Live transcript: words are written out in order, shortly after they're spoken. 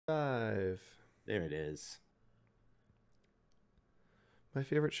live. There it is. My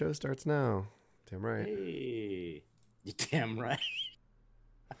favorite show starts now. Damn right. Hey, you damn right.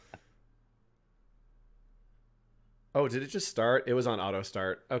 Oh, did it just start? It was on auto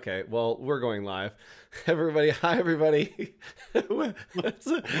start. Okay, well, we're going live. Everybody, hi everybody.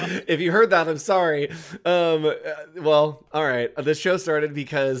 If you heard that, I'm sorry. Well, all right. The show started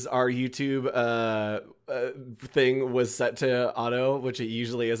because our YouTube thing was set to auto, which it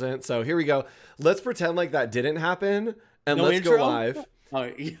usually isn't. So here we go. Let's pretend like that didn't happen, and No let's intro? go live. Oh,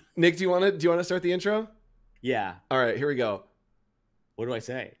 Nick, do you want to start the intro? yeah. All right, here we go. What do I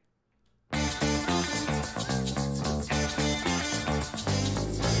say?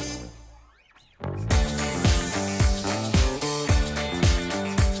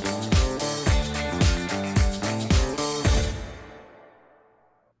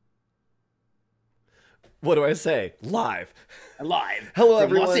 What do I say? Live. Live. Hello, from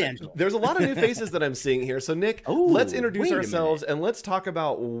everyone. Los Angeles. There's a lot of new faces that I'm seeing here. So, Nick, let's introduce ourselves and let's talk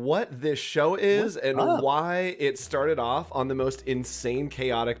about what this show is and why it started off on the most insane,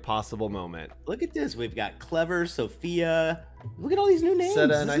 chaotic possible moment. Look at this. We've got Clever, Sophia. Look at all these new names.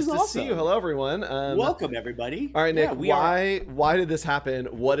 Seda, nice to see you. Hello, everyone. Welcome, everybody. All right, Nick, why did this happen?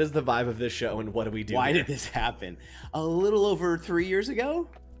 What is the vibe of this show and what do we do Why here? did this happen? A little over 3 years ago?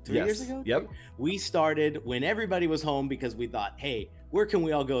 3 years ago? Yep. We started when everybody was home because we thought, hey, where can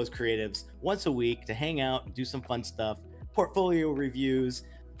we all go as creatives once a week to hang out and do some fun stuff, portfolio reviews,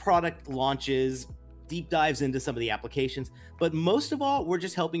 product launches, deep dives into some of the applications. But most of all, we're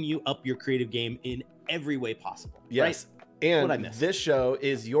just helping you up your creative game in every way possible. Yes. Right? And this show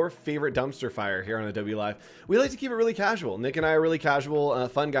is your favorite dumpster fire here on Adobe Live. We like to keep it really casual. Nick and I are really casual,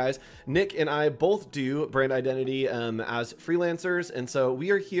 fun guys. Nick and I both do brand identity as freelancers, and so we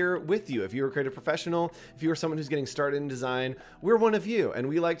are here with you. If you're a creative professional, if you're someone who's getting started in design, we're one of you, and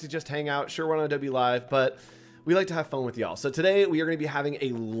we like to just hang out. Sure, we're on Adobe Live, but we like to have fun with y'all. So today we are going to be having a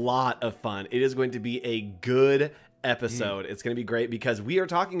lot of fun. It is going to be a good episode. It's going to be great because we are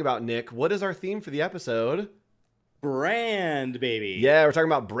talking about, Nick, what is our theme for the episode? Brand, baby. Yeah, we're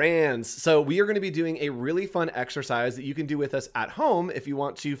talking about brands. So we are going to be doing a really fun exercise that you can do with us at home if you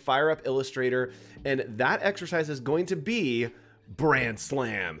want to fire up Illustrator. And that exercise is going to be Brand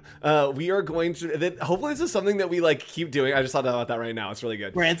Slam. We are going to, hopefully this is something that we like keep doing. I just thought about that right now. It's really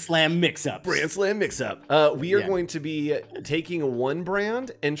good. Brand Slam mix-ups. Brand Slam mix-up. We are going to be taking one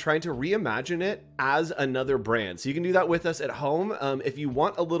brand and trying to reimagine it as another brand. So you can do that with us at home. If you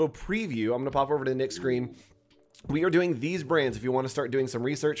want a little preview, I'm going to pop over to Nick's screen. We are doing these brands. If you want to start doing some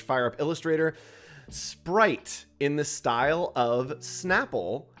research, fire up Illustrator. Sprite in the style of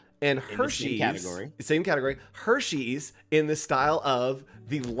Snapple, and Hershey's. Same category. Hershey's in the style of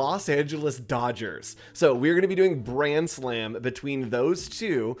the Los Angeles Dodgers. So we're going to be doing Brand Slam between those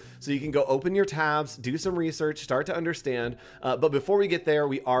two. So you can go open your tabs, do some research, start to understand. But before we get there,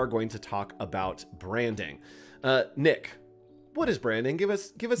 we are going to talk about branding. Nick, what is branding? Give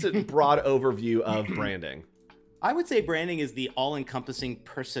us a broad overview of branding. I would say branding is the all-encompassing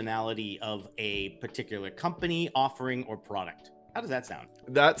personality of a particular company, offering, or product. How does that sound?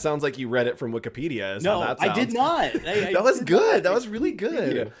 That sounds like you read it from Wikipedia. No, I did not. That was good. That was really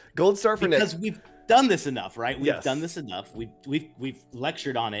good. Gold star for Nick. Because we've done this enough, right? We've done this enough. We've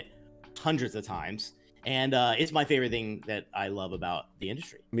lectured on it hundreds of times. And it's my favorite thing that I love about the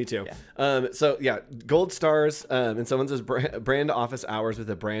industry. Me too. Yeah. So yeah, gold stars. And someone says brand office hours with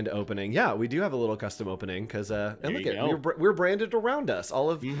a brand opening. Yeah, we do have a little custom opening because and look at we're branded around us. All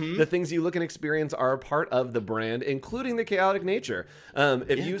of the things you look and experience are a part of the brand, including the chaotic nature.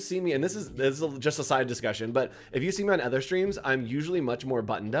 If you see me, and this is just a side discussion, but if you see me on other streams, I'm usually much more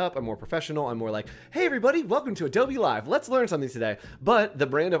buttoned up. I'm more professional. I'm more like, hey everybody, welcome to Adobe Live. Let's learn something today. But the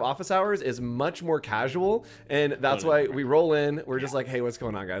brand of office hours is much more casual. And that's why we roll in. We're just like, hey, what's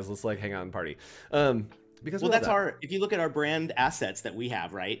going on, guys? Let's like hang out and party. Because that's if you look at our brand assets that we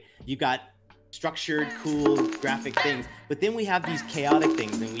have, right? You got structured, cool graphic things, but then we have these chaotic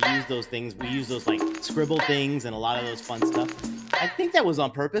things, and we use those things. We use those like scribble things and a lot of those fun stuff. I think that was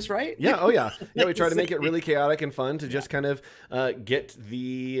on purpose, right? Yeah. Oh yeah. Yeah. We try to make it really chaotic and fun to just kind of get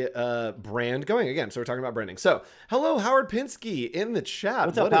the brand going again. So we're talking about branding. So hello, Howard Pinsky in the chat.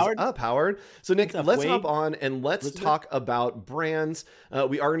 What's up, Howard? What is up, Howard? So Nick, let's hop on and let's talk about brands.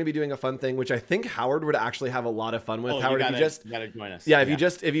 We are going to be doing a fun thing, which I think Howard would actually have a lot of fun with. Howard, you gotta join us. Yeah. If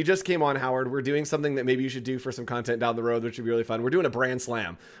you just came on, Howard, we're doing something that maybe you should do for some content down the road, which would be really fun. We're doing a brand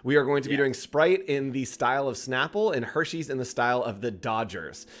slam. We are going to be doing Sprite in the style of Snapple and Hershey's in the style of the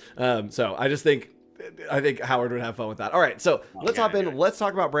Dodgers. So I just think I think Howard would have fun with that. All right, so let's hop in. Let's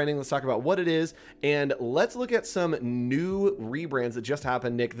talk about branding. Let's talk about what it is, and let's look at some new rebrands that just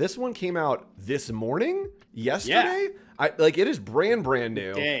happened. Nick, this one came out this morning, yesterday. Yeah. It is brand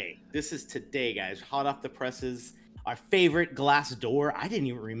new. Today. This is today, guys. Hot off the presses. Our favorite Glassdoor. I didn't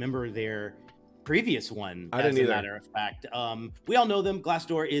even remember their previous one. I didn't either. As a matter of fact, we all know them.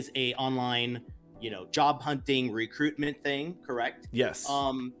 Glassdoor is a online, job hunting recruitment thing, correct? Yes.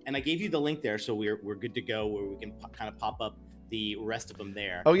 And I gave you the link there, so we're good to go, where we can kind of pop up the rest of them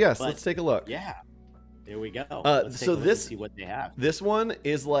there. Oh yes, let's take a look. Yeah, there we go. So this, see what they have. This one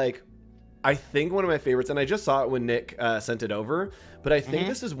is like, I think one of my favorites, and I just saw it when Nick sent it over. But I think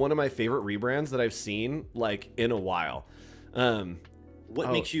this is one of my favorite rebrands that I've seen like in a while.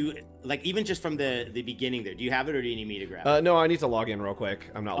 What makes you like, even just from the beginning there? Do you have it, or do you need me to grab it? No, I need to log in real quick.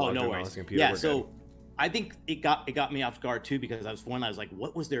 I'm not logged in on this computer. Yeah, so I think it got me off guard too, because I was like,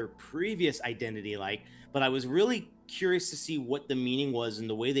 what was their previous identity like? But I was really curious to see what the meaning was and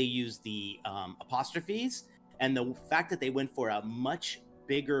the way they used the apostrophes, and the fact that they went for a much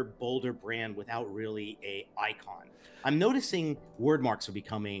bigger, bolder brand without really a icon. I'm noticing word marks are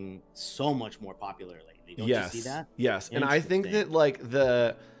becoming so much more popular lately. Don't you see that? Yes, and I think that like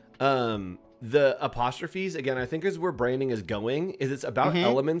the apostrophes, again, I think is where branding is going, is it's about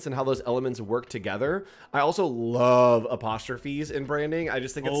elements and how those elements work together. I also love apostrophes in branding. I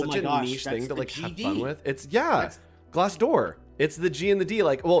just think it's such a niche thing to like have fun with. It's Glassdoor. It's the G and the D.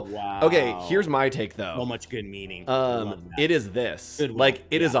 Like, well, okay, here's my take though. So much good meaning. It is this. Like,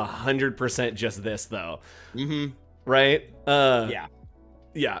 it is 100% just this though. Right? Yeah.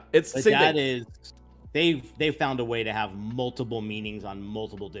 It's but that is, they've found a way to have multiple meanings on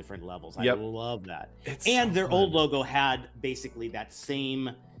multiple different levels. I love that. And their old logo had basically that same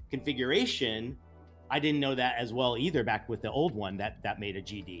configuration. I didn't know that as well either, back with the old one that made a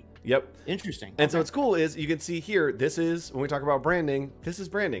GD. Yep. Interesting. And so what's cool is you can see here, this is, when we talk about branding, this is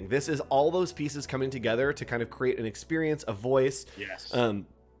branding. This is all those pieces coming together to kind of create an experience, a voice, and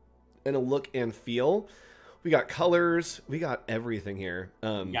a look and feel. We got colors. We got everything here.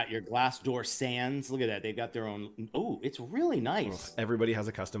 You got your Glassdoor Sans. Look at that. They've got their own. Oh, it's really nice. Everybody has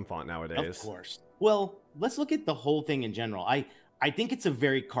a custom font nowadays. Of course. Well, let's look at the whole thing in general. I think it's a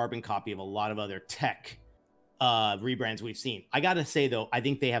very carbon copy of a lot of other tech rebrands we've seen. I got to say, though, I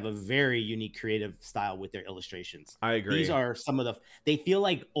think they have a very unique creative style with their illustrations. I agree. These are some of they feel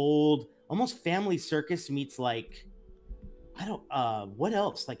like old, almost Family Circus meets like, what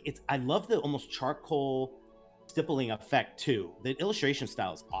else? Like, I love the almost charcoal stippling effect too. The illustration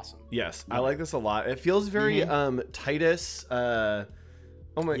style is awesome. Yes, I like this a lot. It feels very Titus. Why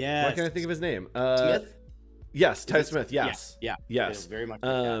can't I think of his name? Smith. Yes, Titus Smith. Yes. Yes. Very much.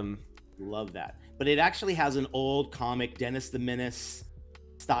 Like love that. But it actually has an old comic Dennis the Menace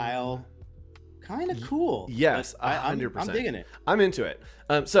style. Kind of cool. Yes, 100%. I'm digging it. I'm into it.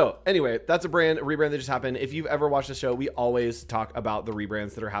 So anyway, that's a rebrand that just happened. If you've ever watched the show, we always talk about the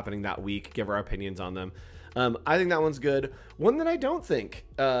rebrands that are happening that week, give our opinions on them. I think that one's good. One that I don't think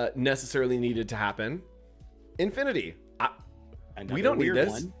necessarily needed to happen, Infinity. We don't need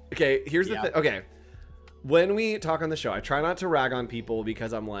this. Okay, here's the thing. Okay, when we talk on the show, I try not to rag on people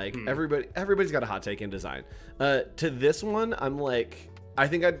because I'm like, everybody's got a hot take in design. To this one, I'm like, I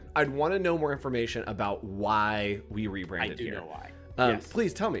think I'd want to know more information about why we rebranded here. I do know why.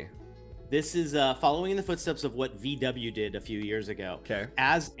 Please tell me. This is following in the footsteps of what VW did a few years ago. Okay.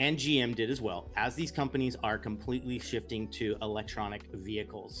 And GM did as well. As these companies are completely shifting to electronic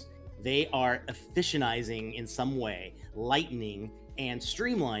vehicles, they are efficientizing in some way, lightening and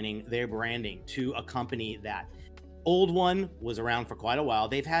streamlining their branding to a company that old one was around for quite a while.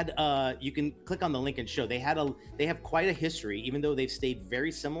 They've had you can click on the link and show they have quite a history. Even though they've stayed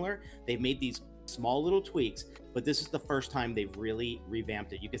very similar, they've made these small little tweaks, but this is the first time they've really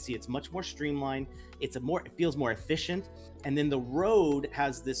revamped it. You can see it's much more streamlined. It feels more efficient. And then the road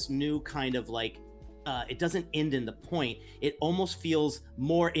has this new kind of like, it doesn't end in the point. It almost feels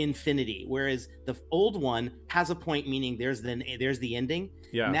more infinity. Whereas the old one has a point, meaning there's the ending.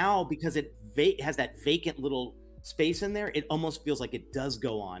 Yeah. Now, because it has that vacant little space in there, it almost feels like it does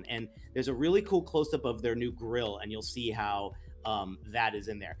go on. And there's a really cool close-up of their new grill, and you'll see how that is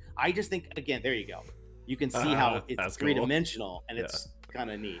in there. I just think, again, there you go. You can see how it's three-dimensional, and it's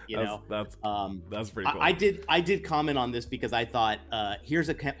kind of neat. That's pretty cool. I did comment on this because I thought here's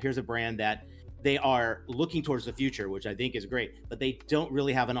a brand that they are looking towards the future, which I think is great, but they don't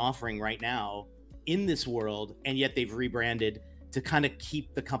really have an offering right now in this world, and yet they've rebranded to kind of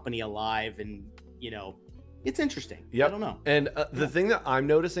keep the company alive, and it's interesting. I don't know. And the thing that I'm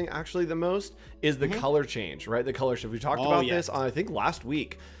noticing actually the most is the color change, right? The color shift. We talked about this on, I think, last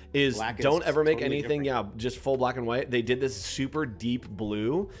week. is Black is don't ever make totally anything, different. just full black and white. They did this super deep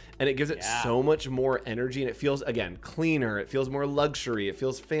blue, and it gives it so much more energy, and it feels, again, cleaner. It feels more luxury. It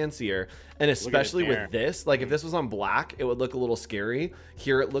feels fancier. And especially with this, like if this was on black, it would look a little scary.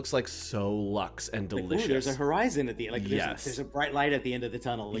 Here it looks like so luxe and delicious. Like, ooh, there's a horizon at the end. Like there's a bright light at the end of the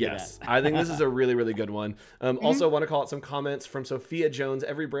tunnel. Look at that. I think this is a really, really good one. Also want to call out some comments from Sophia Jones.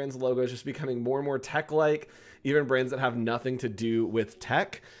 Every brand's logo is just becoming more and more tech-like, even brands that have nothing to do with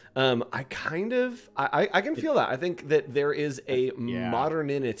tech. I can feel that. I think that there is a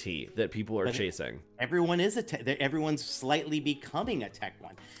modernity that people are chasing. Everyone's slightly becoming a tech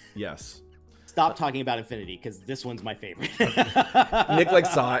one. Yes. Stop talking about Infinity, because this one's my favorite. Nick like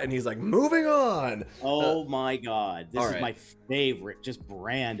saw it and he's like, moving on. Oh my God. This is my favorite just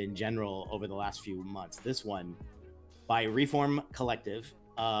brand in general over the last few months. This one by Reform Collective.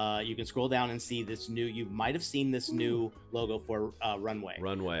 You can scroll down and see this new, you might have seen this new logo for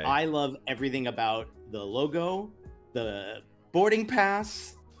Runway. I love everything about the logo, the boarding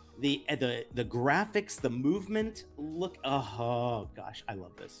pass, the graphics, the movement. Look, oh gosh, I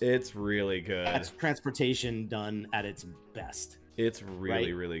love this. It's really good. That's transportation done at its best. It's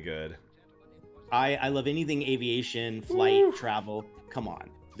really, really good. I love anything aviation, flight, travel. Come on.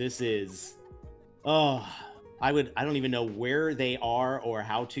 This is, I don't even know where they are or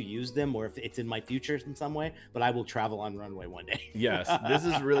how to use them, or if it's in my future in some way, but I will travel on Runway one day. Yes, this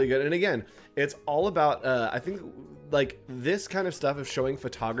is really good. And again, it's all about, I think, like this kind of stuff of showing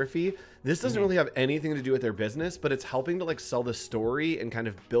photography. This doesn't really have anything to do with their business, but it's helping to like sell the story and kind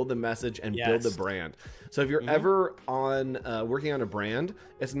of build the message and build the brand. So if you're ever on working on a brand,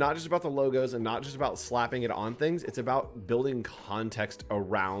 it's not just about the logos and not just about slapping it on things. It's about building context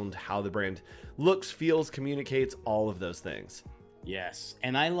around how the brand looks, feels, communicates, all of those things. Yes.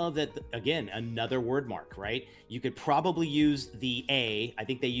 And I love that, again, another word mark, right? You could probably use the A. I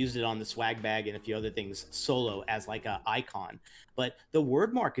think they used it on the swag bag and a few other things solo as like an icon. But the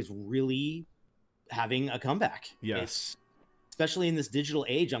word mark is really having a comeback. Yes. Especially in this digital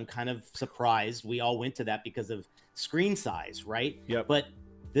age, I'm kind of surprised. We all went to that because of screen size, right? Yep. But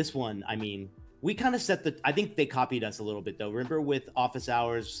this one, I mean, we kind of set I think they copied us a little bit though. Remember with office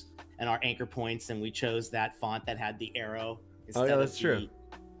hours and our anchor points, and we chose that font that had the arrow. Oh yeah, that's true.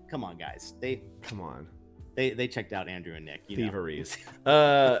 Come on, guys. They checked out Andrew and Nick. Thieveries.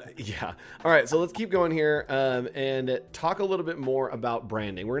 Yeah. All right. So let's keep going here and talk a little bit more about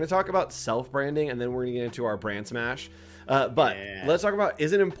branding. We're going to talk about self-branding, and then we're going to get into our brand smash. But let's talk about,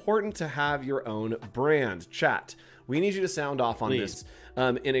 is it important to have your own brand? Chat, we need you to sound off on this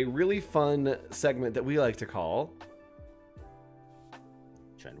in a really fun segment that we like to call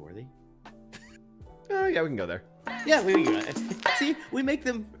Trendworthy. Yeah, we can go there. Yeah, we can go. See, we make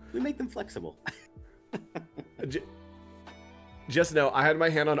them flexible. Just know I had my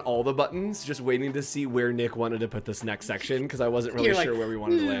hand on all the buttons, just waiting to see where Nick wanted to put this next section, because I wasn't really sure where we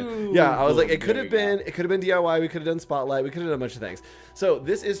wanted to land. Yeah, I was like, it could have been DIY, we could have done Spotlight, we could have done a bunch of things. So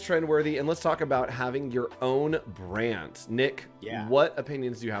this is Trendworthy, and let's talk about having your own brand. Nick, what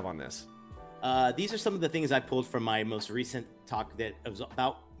opinions do you have on this? These are some of the things I pulled from my most recent talk that was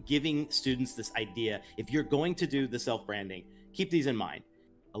about giving students this idea. If you're going to do the self-branding, keep these in mind.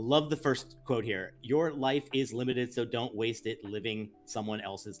 I love the first quote here. Your life is limited, so don't waste it living someone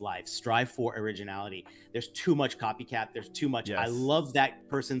else's life. Strive for originality. There's too much copycat. There's too much. Yes. I love that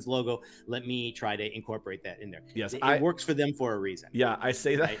person's logo. Let me try to incorporate that in there. Yes, it works for them for a reason. Yeah, I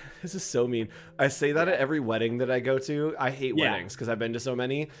say that. Right? This is so mean. I say that at every wedding that I go to. I hate weddings because I've been to so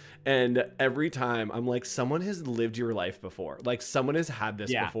many. And every time I'm like, someone has lived your life before. Like someone has had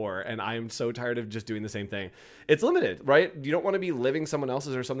this before. And I'm so tired of just doing the same thing. It's limited, right? You don't want to be living someone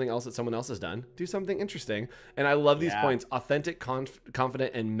else's or something else that someone else has done. Do something interesting. And I love these points: authentic,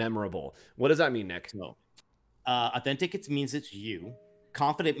 confident, and memorable. What does that mean, Nick? No. Authentic, it means it's you.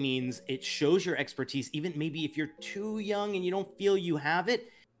 Confident means it shows your expertise. Even maybe if you're too young and you don't feel you have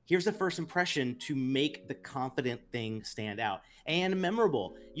it, here's the first impression to make the confident thing stand out. And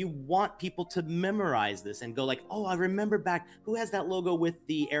memorable, you want people to memorize this and go like, oh, I remember back, who has that logo with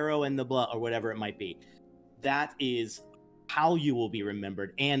the arrow and the blah, or whatever it might be. That is how you will be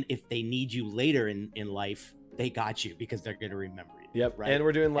remembered. And if they need you later in life, they got you, because they're going to remember you. Yep. Right? And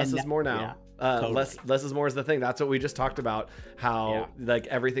we're doing less is more now. Totally. Less is more is the thing. That's what we just talked about, how like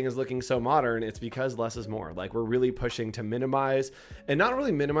everything is looking so modern. It's because less is more. Like we're really pushing to minimize, and not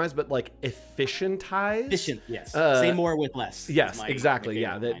really minimize, but like efficientize. Efficient, yes. Say more with less. Yes, exactly.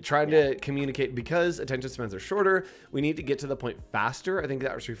 That trying to communicate, because attention spans are shorter. We need to get to the point faster. I think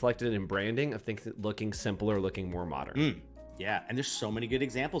that was reflected in branding of things looking simpler, looking more modern. Yeah, and there's so many good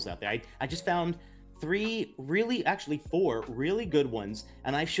examples out there. I just found actually four really good ones.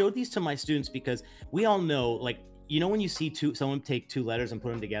 And I showed these to my students because we all know, like, you know, when you see someone take two letters and put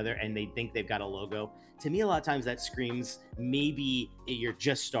them together and they think they've got a logo, to me, a lot of times that screams maybe you're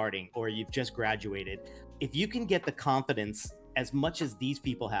just starting or you've just graduated. If you can get the confidence as much as these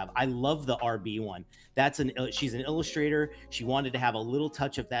people have. I love the RB one. She's an illustrator. She wanted to have a little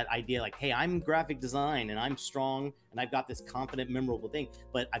touch of that idea, like, hey, I'm graphic design and I'm strong and I've got this confident, memorable thing,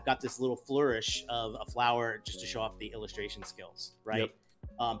 but I've got this little flourish of a flower just to show off the illustration skills, right? Yep.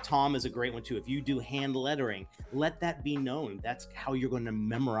 Tom is a great one too. If you do hand lettering, let that be known. That's how you're going to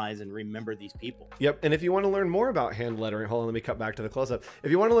memorize and remember these people. Yep. And if you want to learn more about hand lettering, hold on, let me cut back to the close-up.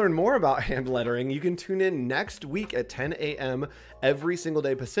 If you want to learn more about hand lettering, you can tune in next week at 10 a.m. every single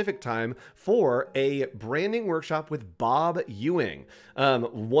day Pacific time for a branding workshop with Bob Ewing,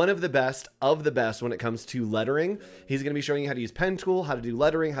 one of the best when it comes to lettering. He's going to be showing you how to use pen tool, how to do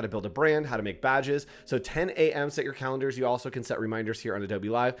lettering, how to build a brand, how to make badges. So 10 a.m. set your calendars. You also can set reminders here on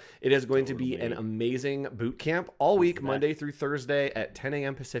Adobe Live. It is going to be an amazing boot camp all week, Monday through Thursday at 10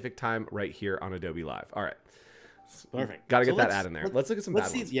 a.m. Pacific time right here on Adobe Live. All right. Perfect. Got to get that ad in there. Let's look at some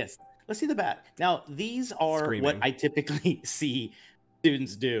bad ones. Yes. Let's see the bad. Now, these are what I typically see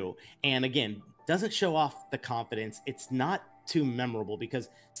students do. And again, doesn't show off the confidence. It's not too memorable because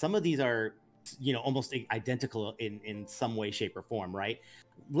some of these are, you know, almost identical in some way, shape, or form, right?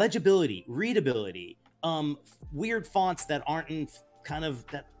 Legibility, readability, weird fonts that aren't in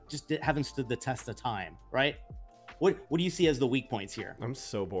that just haven't stood the test of time, right? What do you see as the weak points here? I'm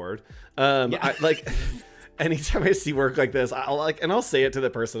so bored. I, like anytime I see work like this, I'll say it to the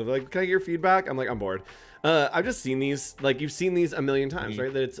person. I'm like, can I get your feedback? I'm like, I'm bored. I've just seen these, like you've seen these a million times,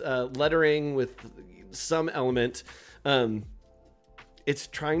 right? That it's lettering with some element. It's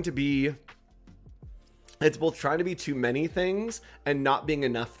both trying to be too many things and not being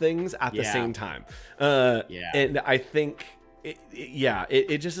enough things at the same time. And I think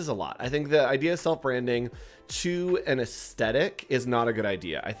it just is a lot. I think the idea of self-branding to an aesthetic is not a good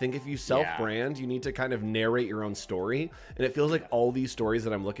idea. I think if you self-brand, you need to kind of narrate your own story. And it feels like all these stories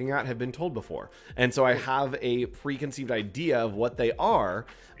that I'm looking at have been told before. And so I have a preconceived idea of what they are.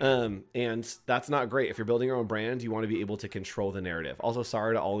 And that's not great. If you're building your own brand, you want to be able to control the narrative. Also,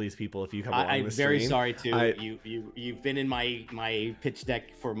 sorry to all these people if you come along the stream. I'm very sorry too. You've been in my pitch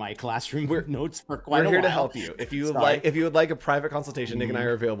deck for my classroom notes for quite a while. We're here to help you. If you would like a private consultation, Nick and I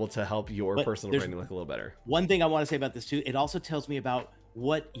are available to help your personal branding look a little better. One thing I want to say about this too, it also tells me about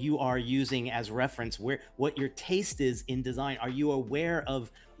what you are using as reference, what your taste is in design. Are you aware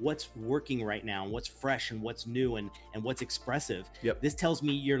of what's working right now, and what's fresh and what's new and what's expressive? Yep. This tells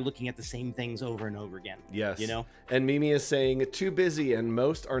me you're looking at the same things over and over again. Yes. You know? And Mimi is saying too busy and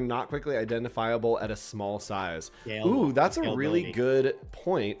most are not quickly identifiable at a small size. Ooh, that's a really good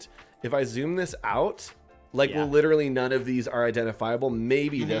point. If I zoom this out, like literally none of these are identifiable.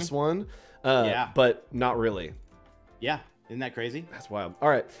 Maybe this one, but not really. Yeah. Isn't that crazy? That's wild. All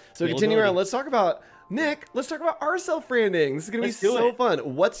right. So continuing on, let's talk about our self-branding. This is going to be so fun.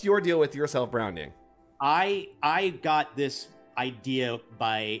 What's your deal with your self-branding? I got this idea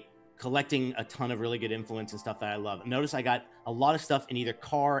by collecting a ton of really good influence and stuff that I love. Notice I got a lot of stuff in either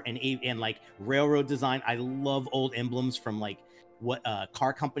car and like railroad design. I love old emblems from like what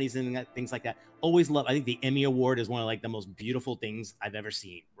car companies and things like that. Always love. I think the Emmy Award is one of like the most beautiful things I've ever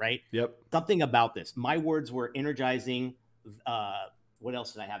seen. Right. Yep. Something about this. My words were energizing. What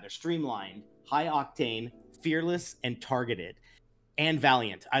else did I have there? Streamlined, high octane, fearless, and targeted, and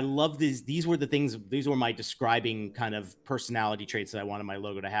valiant. I love these. These were the things. These were my describing kind of personality traits that I wanted my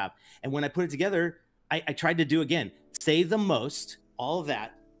logo to have. And when I put it together, I tried to do again. Say the most, all of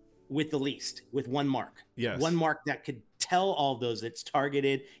that, with the least, with one mark. Yes. One mark that could tell all those. It's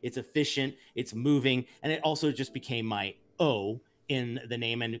targeted. It's efficient. It's moving, and it also just became my O in the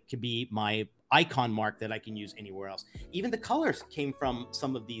name, and it could be my icon mark that I can use anywhere else. Even the colors came from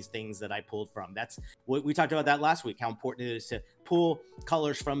some of these things that I pulled from. That's what we talked about that last week, how important it is to pull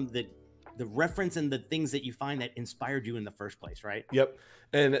colors from the reference and the things that you find that inspired you in the first place, right? Yep.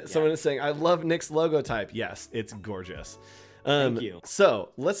 And someone is saying, I love Nick's logo type. Yes, it's gorgeous. Thank you. So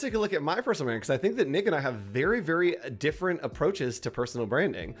let's take a look at my personal branding, because I think that Nick and I have very, very different approaches to personal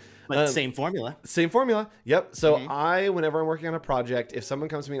branding. But same formula. Same formula. Yep. So whenever I'm working on a project, if someone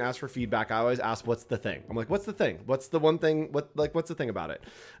comes to me and asks for feedback, I always ask, what's the thing? I'm like, what's the thing? What's the one thing? What's the thing about it?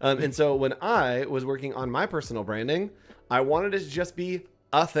 And so when I was working on my personal branding, I wanted it to just be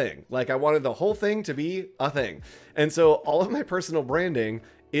a thing. Like I wanted the whole thing to be a thing. And so all of my personal branding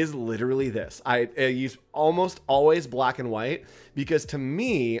is literally this. I use almost always black and white, because to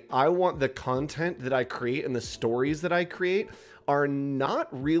me, I want the content that I create and the stories that I create are not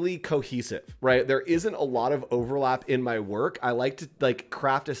really cohesive, right? There isn't a lot of overlap in my work. I like to like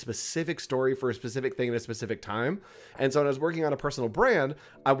craft a specific story for a specific thing at a specific time. And so when I was working on a personal brand,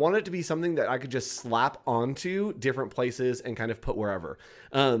 I wanted it to be something that I could just slap onto different places and kind of put wherever.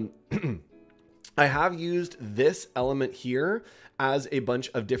 I have used this element here as a bunch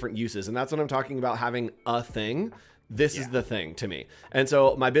of different uses. And that's what I'm talking about, having a thing. This is the thing to me. And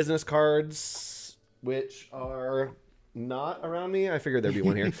so my business cards, which are not around me, I figured there'd be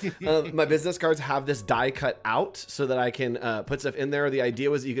one here. My business cards have this die cut out so that I can put stuff in there. The idea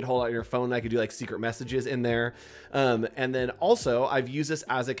was that you could hold out your phone and I could do like secret messages in there. And then also I've used this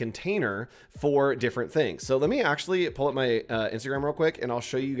as a container for different things. So let me actually pull up my Instagram real quick and I'll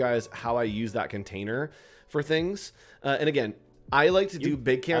show you guys how I use that container for things. And again, I like to do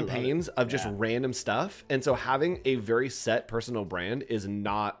big campaigns of just random stuff. And so having a very set personal brand is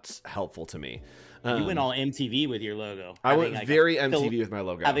not helpful to me. You went all MTV with your logo. I went like very MTV with my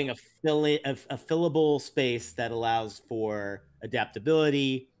logo. Having a fillable space that allows for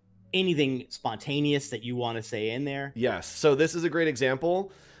adaptability, anything spontaneous that you want to say in there. Yes. So this is a great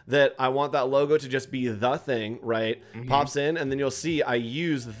example that I want that logo to just be the thing, right? Pops in, and then you'll see I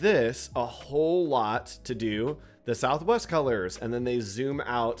use this a whole lot to do the Southwest colors, and then they zoom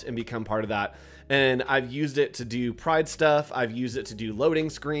out and become part of that. And I've used it to do Pride stuff. I've used it to do loading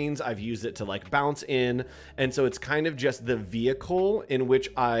screens. I've used it to like bounce in. And so it's kind of just the vehicle in which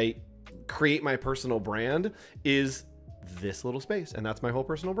I create my personal brand is this little space. And that's my whole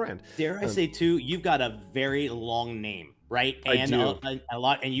personal brand. Dare I say too, you've got a very long name, right? And I do. A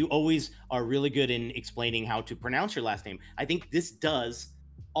lot, and you always are really good in explaining how to pronounce your last name. I think this does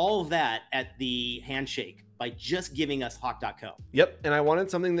all of that at the handshake by just giving us hawk.co. Yep. And I wanted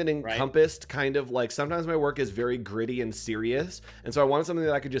something that encompassed kind of like, sometimes my work is very gritty and serious. And so I wanted something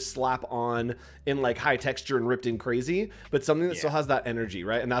that I could just slap on in like high texture and ripped in crazy, but something that still has that energy,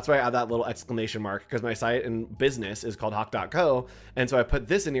 right? And that's why I add that little exclamation mark, because my site and business is called hawk.co. And so I put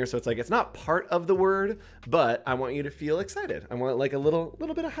this in here. So it's like, it's not part of the word, but I want you to feel excited. I want like a little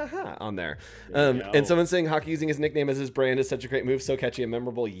bit of haha on there. And someone saying Hawk using his nickname as his brand is such a great move. So catchy and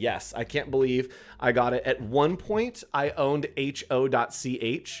memorable. Yes. I can't believe I got it. At one point I owned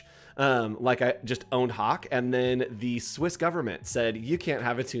ho.ch. Like I just owned Hawk, and then the Swiss government said, you can't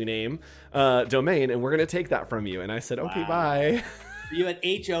have a two-name domain, and we're going to take that from you. And I said, okay, bye. You had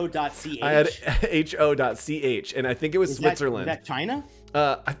ho.ch? I had ho.ch, and I think it was Switzerland. Is that China?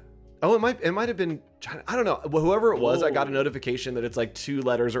 Oh, it might have been China. I don't know. Well, whoever it was, I got a notification that it's like 2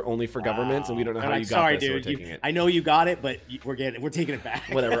 letters are only for governments, and we don't know how you got this, so we're taking it. I know you got it, but we're taking it back.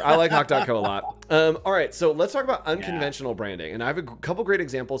 Whatever. I like hawk.co a lot. All right, so let's talk about unconventional branding, and I have a couple great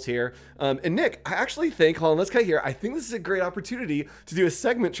examples here. And Nick, I actually think, hold on, let's cut here. I think this is a great opportunity to do a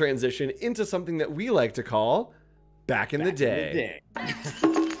segment transition into something that we like to call Back in the Day.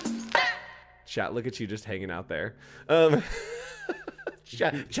 Chat, look at you just hanging out there.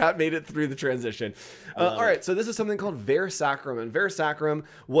 Chat made it through the transition. All right, so this is something called Ver Sacrum, and Ver Sacrum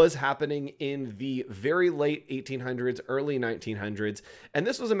was happening in the very late 1800s, early 1900s, and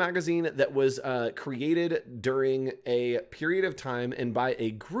this was a magazine that was created during a period of time and by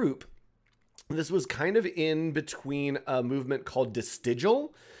a group. This was kind of in between a movement called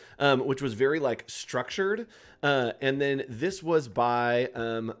Distigal, which was very like structured. And then this was by,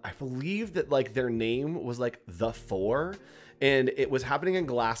 I believe that like their name was like The Four, and it was happening in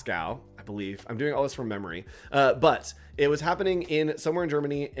Glasgow, I believe. I'm doing all this from memory. But it was happening in somewhere in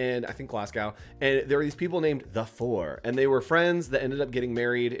Germany, and I think Glasgow. And there were these people named The Four, and they were friends that ended up getting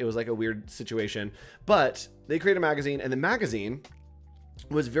married. It was like a weird situation, but they created a magazine, and the magazine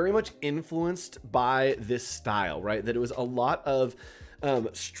was very much influenced by this style, right? That it was a lot of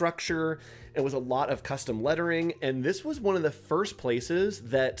structure. It was a lot of custom lettering. And this was one of the first places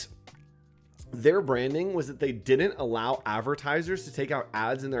that their branding was that they didn't allow advertisers to take out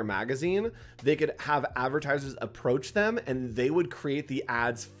ads in their magazine. They could have advertisers approach them and they would create the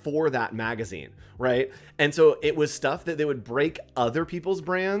ads for that magazine, right? And so it was stuff that they would break other people's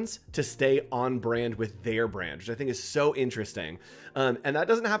brands to stay on brand with their brand, which I think is so interesting. And that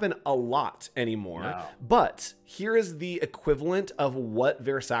doesn't happen a lot anymore. No. But here is the equivalent of what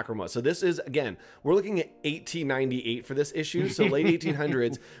Ver Sacrum was. So this is, again, we're looking at 1898 for this issue. So late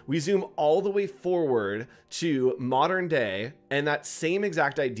 1800s, we zoom all the way forward to modern day, and that same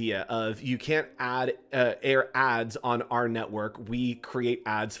exact idea of you can't air ads on our network. We create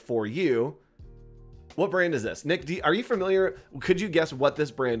ads for you. What brand is this? Nick, are you familiar? Could you guess what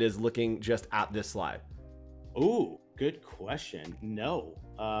this brand is looking just at this slide? Ooh, good question. No.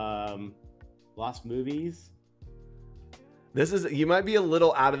 Lost Movies. This is, you might be a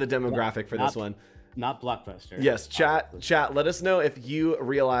little out of the demographic for this one. not Blockbuster. Yes, chat, let us know if you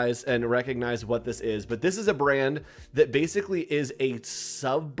realize and recognize what this is. But this is a brand that basically is a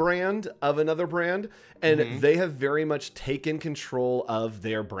sub-brand of another brand, and they have very much taken control of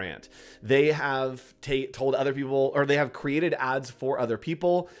their brand. They have told other people, or they have created ads for other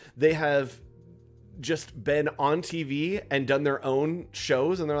people. They have just been on TV and done their own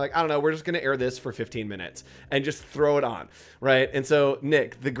shows, and they're like, I don't know, we're just going to air this for 15 minutes and just throw it on, right? And so,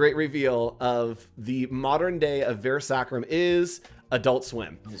 Nick, the great reveal of the modern day of Versacrum is Adult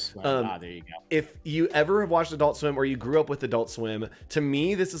Swim. There you go. If you ever have watched Adult Swim or you grew up with Adult Swim, to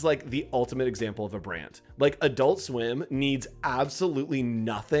me, this is like the ultimate example of a brand. Like, Adult Swim needs absolutely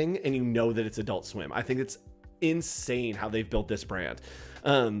nothing, and you know that it's Adult Swim. I think it's insane how they've built this brand.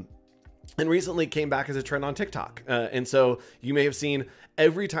 And recently came back as a trend on TikTok. And so you may have seen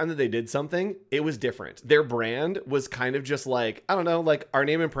every time that they did something, it was different. Their brand was kind of just like, I don't know, like our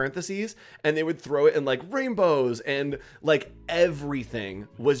name in parentheses, and they would throw it in like rainbows, and like everything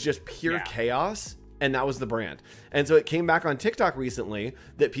was just pure chaos. And that was the brand. And so it came back on TikTok recently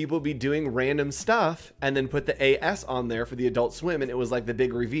that people would be doing random stuff and then put the AS on there for the Adult Swim. And it was like the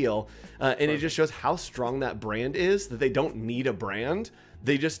big reveal. And it just shows how strong that brand is, that they don't need a brand.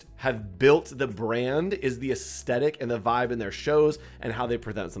 They just have built the brand, is the aesthetic and the vibe in their shows and how they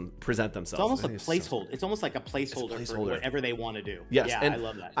present themselves. It's almost a placeholder. It's almost like a placeholder for whatever they want to do. Yes, yeah, and I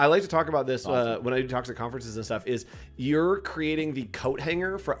love that. I like to talk about this when I do talks at conferences and stuff, is you're creating the coat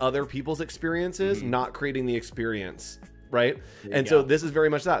hanger for other people's experiences, not creating the experience, right? And so this is very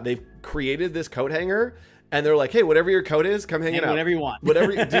much that. They've created this coat hanger, and they're like, hey, whatever your code is, come hang it out. Whatever you want.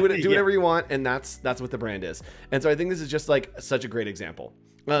 Do whatever you want, and that's what the brand is. And so I think this is just like such a great example.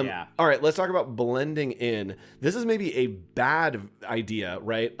 All right, let's talk about blending in. This is maybe a bad idea,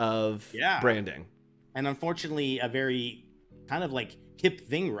 right, of branding. And unfortunately, a very kind of like hip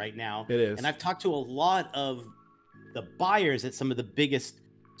thing right now. It is. And I've talked to a lot of the buyers at some of the biggest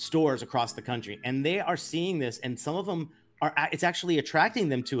stores across the country, and they are seeing this, and some of them it's actually attracting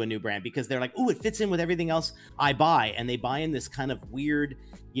them to a new brand because they're like, oh, it fits in with everything else I buy. And they buy in this kind of weird,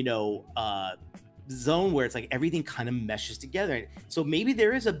 zone where it's like everything kind of meshes together. So maybe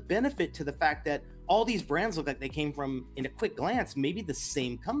there is a benefit to the fact that all these brands look like they came from, in a quick glance, maybe the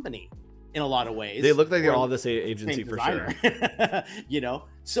same company in a lot of ways. They look like they're all the same agency for sure.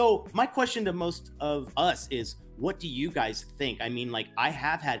 So my question to most of us is, what do you guys think? I mean, like, I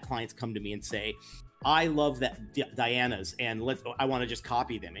have had clients come to me and say, I love that Diana's, and I want to just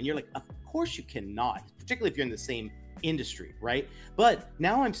copy them. And you're like, of course you cannot, particularly if you're in the same industry, right? But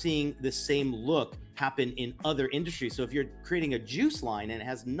now I'm seeing the same look happen in other industries. So if you're creating a juice line and it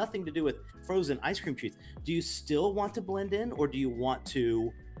has nothing to do with frozen ice cream treats, do you still want to blend in, or do you want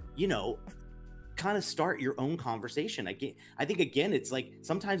to, kind of start your own conversation? I think, again, it's like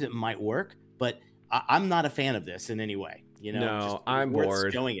sometimes it might work, but I'm not a fan of this in any way. No, I'm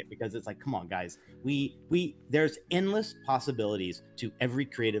bored showing it, because it's like, come on, guys, there's endless possibilities to every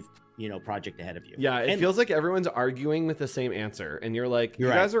creative project ahead of you. Yeah, it feels like everyone's arguing with the same answer, and you're like, you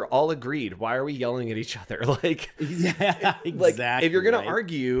guys are all agreed. Why are we yelling at each other? Like, exactly. Like, if you're gonna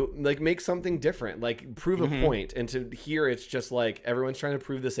argue, like, make something different, like prove a point. And to hear it's just like everyone's trying to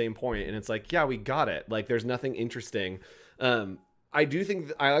prove the same point, and it's like, yeah, we got it. Like, there's nothing interesting. I do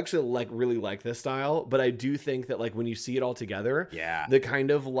think I actually really like this style, but I do think that like when you see it all together, the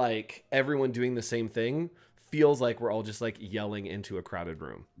kind of like everyone doing the same thing feels like we're all just like yelling into a crowded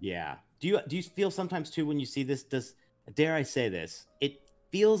room. Yeah. Do you feel sometimes too when you see this, dare I say this, it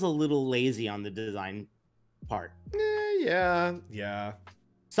feels a little lazy on the design part? Yeah.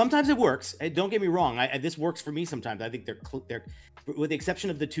 Sometimes it works. Don't get me wrong. This works for me sometimes. I think they're with the exception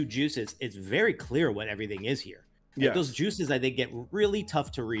of the two juices, it's very clear what everything is here. Yes. Those juices, I think, get really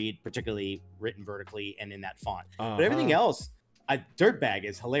tough to read, particularly written vertically and in that font. But everything else, Dirtbag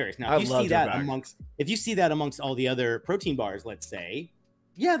is hilarious. Now, if you see that amongst all the other protein bars, let's say,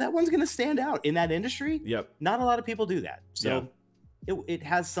 that one's going to stand out in that industry. Yep. Not a lot of people do that. So it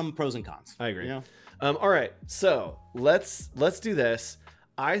has some pros and cons. I agree. All right. So let's do this.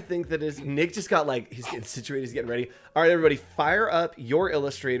 I think that Nick just got he's getting situated, he's getting ready. All right, everybody, fire up your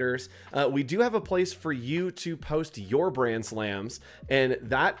illustrators. We do have a place for you to post your brand slams, and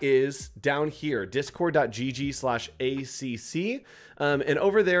that is down here, discord.gg/ACC. And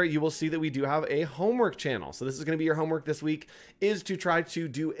over there, you will see that we do have a homework channel. So this is going to be your homework this week, is to try to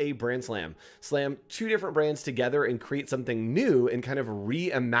do a brand slam. Slam two different brands together and create something new and kind of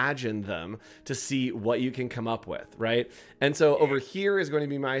reimagine them to see what you can come up with, right? And so over here is going to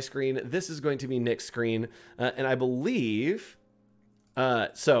be my screen. This is going to be Nick's screen. And I believe,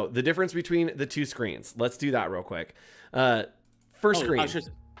 so the difference between the two screens, let's do that real quick. First screen.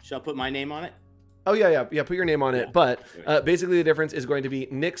 Should I put my name on it? Oh yeah. Put your name on it. But basically the difference is going to be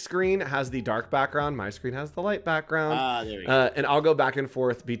Nick's screen has the dark background. My screen has the light background. There we go. And I'll go back and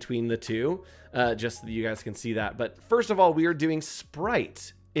forth between the two, just so that you guys can see that. But first of all, we are doing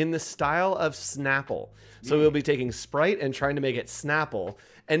Sprite in the style of Snapple. So we'll be taking Sprite and trying to make it Snapple.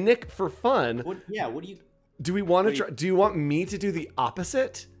 And Nick, for fun, what do you? Do we want to try? Do you want me to do the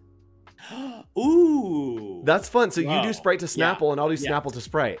opposite? Ooh, that's fun. So you do Sprite to Snapple, and I'll do Snapple to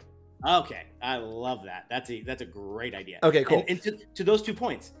Sprite. Okay, I love that. That's a great idea. Okay, cool. And to those 2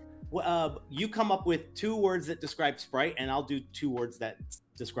 points, you come up with 2 words that describe Sprite, and I'll do 2 words that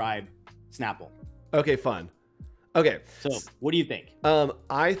describe Snapple. Okay, fun. Okay. So what do you think?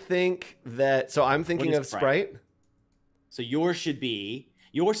 I think that. So I'm thinking of Sprite. So your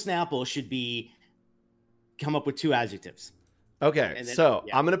Snapple should be come up with 2 adjectives. Okay, then, so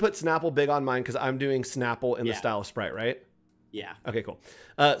I'm gonna put Snapple big on mine because I'm doing Snapple in the style of Sprite, right? Yeah. Okay, cool.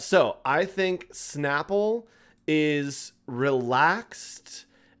 So I think Snapple is relaxed,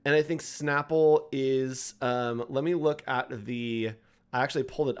 and I think Snapple is. Let me look at the. I actually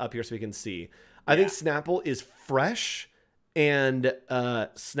pulled it up here so we can see. I think Snapple is fresh, and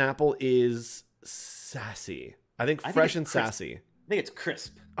Snapple is sassy. I think fresh and sassy. I think it's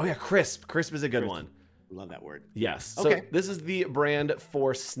crisp. Oh yeah, crisp. Crisp is a good one. Love that word. Yes. Okay. So this is the brand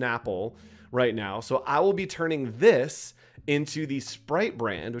for Snapple right now. So I will be turning this into the Sprite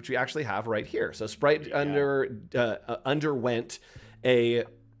brand, which we actually have right here. So Sprite underwent a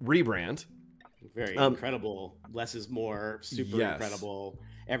rebrand. Very incredible. Less is more. Super incredible.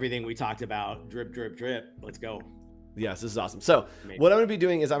 Everything we talked about. Drip, drip, drip. Let's go. Yes, this is awesome. So what I'm going to be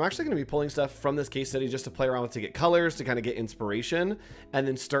doing is I'm actually going to be pulling stuff from this case study just to play around with, to get colors, to kind of get inspiration, and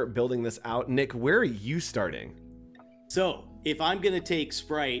then start building this out. Nick, where are you starting? So if I'm going to take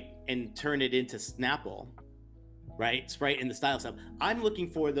Sprite and turn it into Snapple, right? Sprite in the style stuff, I'm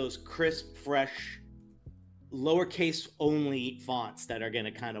looking for those crisp, fresh, lowercase only fonts that are going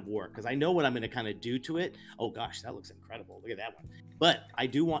to kind of work, because I know what I'm going to kind of do to it. Oh gosh, that looks incredible. Look at that one. But I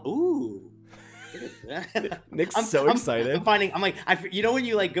do want, Nick's so excited. I'm like, you know when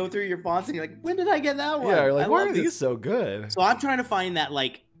you like go through your fonts and you're like, when did I get that one? Yeah, you're like, why are these so good? So I'm trying to find that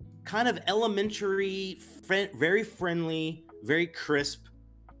like kind of elementary, very friendly, very crisp,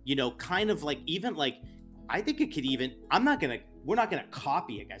 you know, kind of like, even like, I think it could even, we're not gonna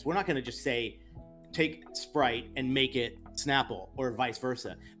copy it, guys. We're not gonna just say, take Sprite and make it Snapple or vice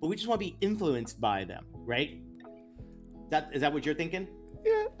versa, but we just want to be influenced by them, right? Is that what you're thinking?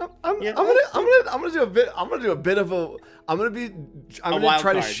 Yeah, I'm gonna do a bit. I'm gonna do a bit of a. I'm gonna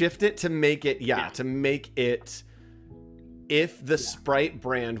try to shift it to make it. To make it. If the Sprite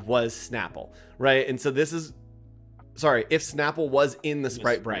brand was Snapple, right? And so this is. Sorry, if Snapple was in the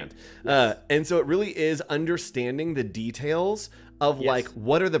Sprite brand. And so it really is understanding the details of like,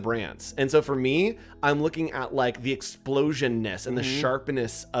 what are the brands? And so for me, I'm looking at like the explosionness and the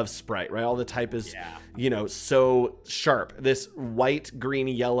sharpness of Sprite, right? All the type is, you know, so sharp. This white, green,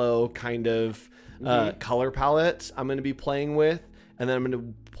 yellow kind of color palette I'm going to be playing with. And then I'm going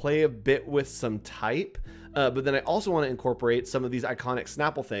to play a bit with some type. But then I also want to incorporate some of these iconic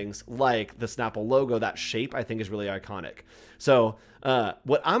Snapple things, like the Snapple logo. That shape I think is really iconic. So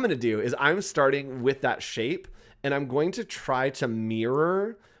what I'm going to do is I'm starting with that shape, and I'm going to try to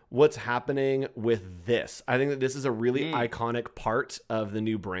mirror what's happening with this. I think that this is a really iconic part of the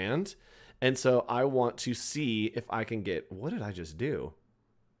new brand. And so I want to see if I can get, what did I just do?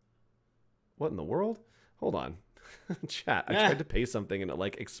 What in the world? Hold on. Chat, I tried to paste something and it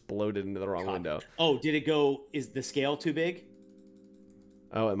like exploded into the wrong window. Oh, did it go, is the scale too big?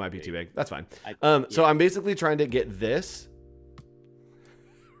 Oh, it might be too big. That's fine. So I'm basically trying to get this.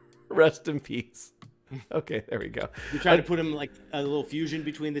 Rest in peace. Okay, there we go. You try to put them like a little fusion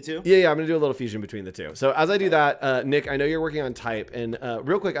between the two? Yeah, I'm going to do a little fusion between the two. So as I do that, Nick, I know you're working on type. And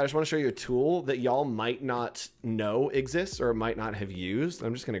real quick, I just want to show you a tool that y'all might not know exists or might not have used.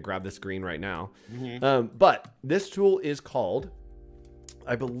 I'm just going to grab the screen right now. But this tool is called,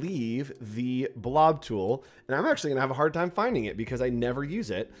 I believe, the blob tool. And I'm actually going to have a hard time finding it because I never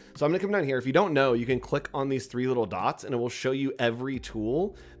use it. So I'm going to come down here. If you don't know, you can click on these 3 little dots and it will show you every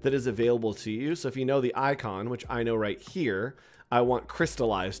tool that is available to you. So if you know the icon, which I know right here, I want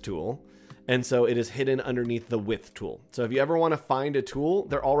crystallize tool. And so it is hidden underneath the width tool. So if you ever want to find a tool,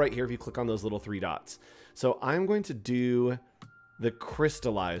 they're all right here if you click on those little 3 dots. So I'm going to do the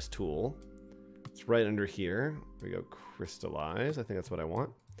crystallize tool. It's right under here. There we go, crystallize. I think that's what I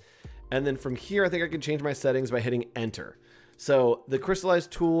want. And then from here, I think I can change my settings by hitting enter. So the crystallize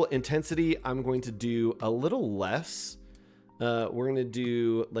tool intensity, I'm going to do a little less. We're going to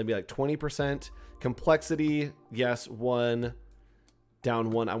do maybe like 20%. Complexity, yes, 1.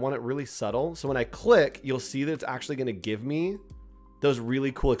 down one. I want it really subtle. So when I click, you'll see that it's actually going to give me those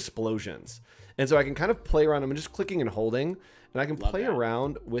really cool explosions. And so I can kind of play around. I'm just clicking and holding, and I can play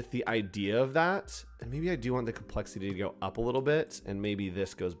around with the idea of that. And maybe I do want the complexity to go up a little bit, and maybe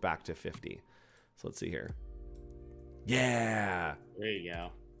this goes back to 50. So let's see here. Yeah. There you go.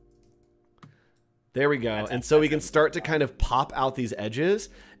 There we go. And so we can start to kind of pop out these edges.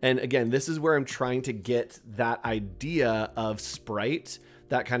 And again, this is where I'm trying to get that idea of Sprite,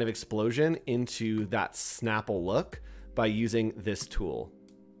 that kind of explosion, into that Snapple look by using this tool.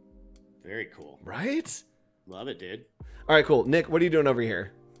 Very cool. Right? Love it, dude. All right, cool. Nick, what are you doing over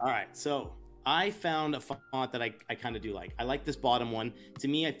here? All right, so I found a font that I kind of do like. I like this bottom one. To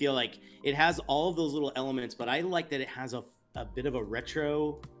me, I feel like it has all of those little elements, but I like that it has a bit of a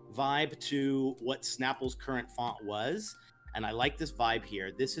retro vibe to what Snapple's current font was. And I like this vibe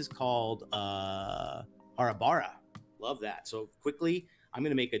here. This is called Harabara. Love that. So quickly, I'm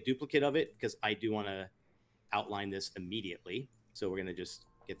going to make a duplicate of it because I do want to outline this immediately. So we're going to just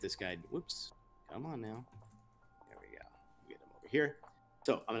get this guy. Whoops. Come on now. There we go. Get him over here.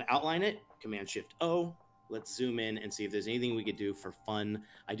 So I'm going to outline it. Command-Shift-O. Let's zoom in and see if there's anything we could do for fun.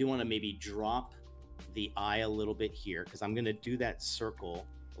 I do want to maybe drop the eye a little bit here because I'm going to do that circle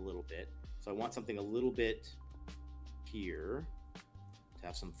a little bit. So I want something a little bit here to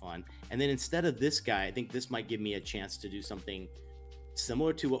have some fun. And then instead of this guy, I think this might give me a chance to do something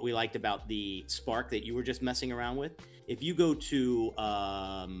similar to what we liked about the spark that you were just messing around with. If you go to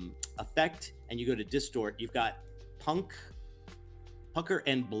effect and you go to distort, you've got pucker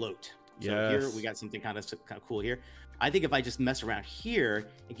and bloat. So here we got something kind of cool here. I think if I just mess around here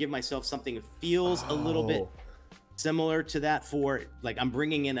and give myself something that feels a little bit similar to that, for like I'm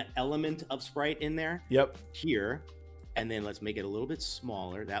bringing in an element of Sprite in there. Yep. Here, and then let's make it a little bit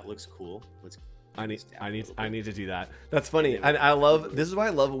smaller. That looks cool. Let's. I need to do that. That's funny. And I love, this is why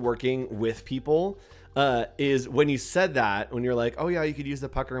I love working with people. Is when you said that, when you're like, oh yeah, you could use the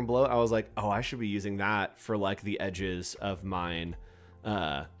pucker and bloat. I was like, oh, I should be using that for like the edges of mine.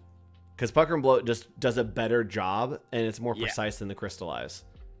 Because pucker and bloat just does a better job, and it's more precise than the crystallize.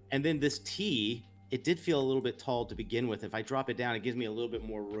 And then this T, it did feel a little bit tall to begin with. If I drop it down, it gives me a little bit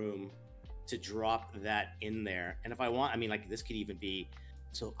more room to drop that in there. And if I want, I mean, like this could even be,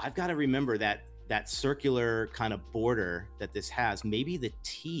 so I've got to remember that circular kind of border that this has. Maybe the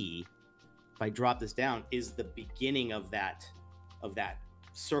T, if I drop this down, is the beginning of that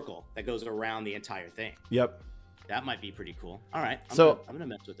circle that goes around the entire thing. Yep. That might be pretty cool. All right. I'm gonna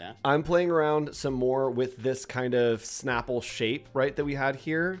mess with that. I'm playing around some more with this kind of Snapple shape, right, that we had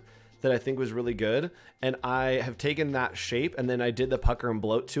here, that I think was really good. And I have taken that shape and then I did the pucker and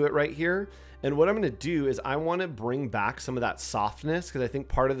bloat to it right here. And what I'm going to do is I want to bring back some of that softness, because I think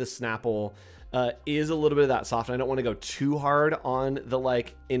part of the Snapple is a little bit of that soft. I don't want to go too hard on the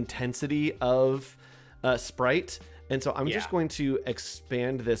like intensity of Sprite. And so I'm just going to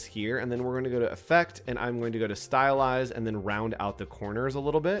expand this here, and then we're going to go to effect, and I'm going to go to stylize and then round out the corners a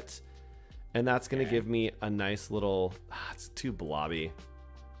little bit. And that's going to give me a nice little, it's too blobby.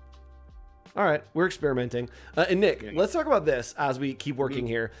 All right, we're experimenting. And Nick, let's talk about this as we keep working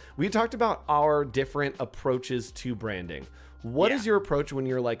here. We talked about our different approaches to branding. What is your approach when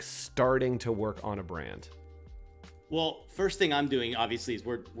you're like starting to work on a brand? Well, first thing I'm doing, obviously, is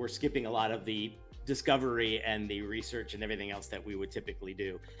we're skipping a lot of the discovery and the research and everything else that we would typically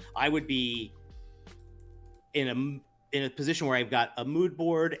do. I would be in a position where I've got a mood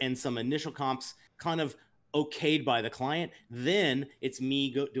board and some initial comps kind of okayed by the client. Then it's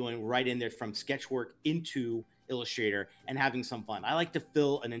me doing right in there from sketchwork into Illustrator and having some fun. I like to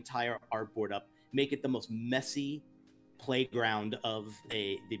fill an entire artboard up, make it the most messy playground of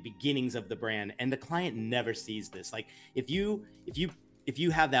the beginnings of the brand, and the client never sees this. Like if you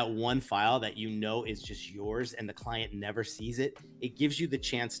have that one file that you know is just yours and the client never sees it, it gives you the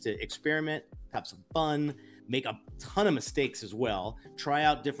chance to experiment, have some fun, make a ton of mistakes as well, try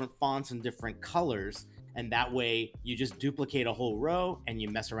out different fonts and different colors. And that way you just duplicate a whole row and you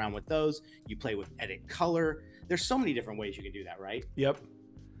mess around with those. You play with edit color. There's so many different ways you can do that, right? Yep.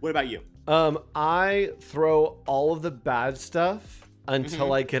 What about you? I throw all of the bad stuff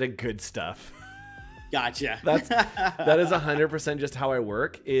until I get a good stuff. Gotcha. That is 100% just how I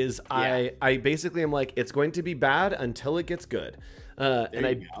work. I basically am like, it's going to be bad until it gets good. And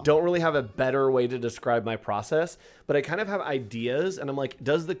I don't really have a better way to describe my process, but I kind of have ideas and I'm like,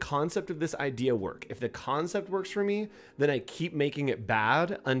 does the concept of this idea work? If the concept works for me, then I keep making it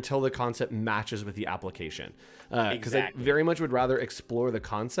bad until the concept matches with the application. Because I very much would rather explore the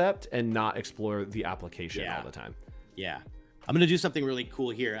concept and not explore the application all the time. Yeah. I'm going to do something really cool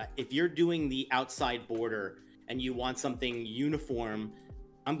here. If you're doing the outside border and you want something uniform,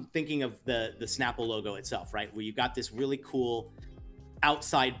 I'm thinking of the Snapple logo itself, right? Where you've got this really cool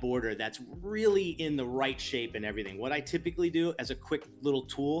outside border that's really in the right shape and everything. What I typically do as a quick little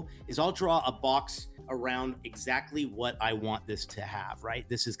tool is I'll draw a box around exactly what I want this to have, right?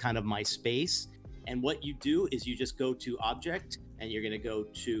 This is kind of my space. And what you do is you just go to object and you're going to go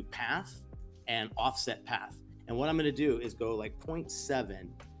to path and offset path. And what I'm going to do is go like 0.7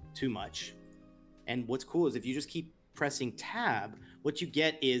 too much. And what's cool is if you just keep pressing tab, what you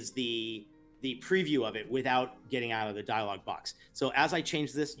get is the preview of it without getting out of the dialog box. So as I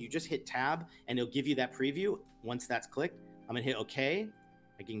change this, you just hit tab and it'll give you that preview. Once that's clicked, I'm gonna hit OK.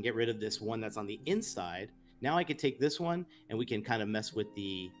 I can get rid of this one that's on the inside. Now I can take this one and we can kind of mess with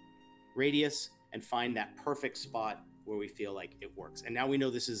the radius and find that perfect spot where we feel like it works. And now we know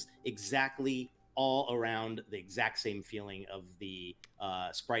this is exactly all around the exact same feeling of the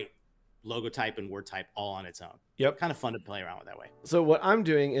Sprite logo type and word type all on its own. Yep. Kind of fun to play around with that way. So what I'm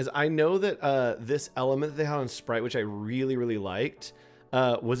doing is I know that this element that they had on Sprite, which I really, really liked,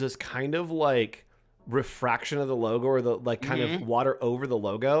 was this kind of like refraction of the logo, or the like kind of water over the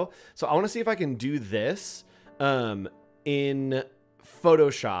logo. So I want to see if I can do this in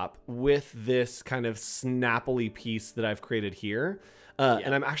Photoshop with this kind of snappily piece that I've created here.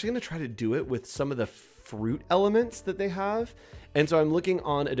 And I'm actually going to try to do it with some of the fruit elements that they have. And so I'm looking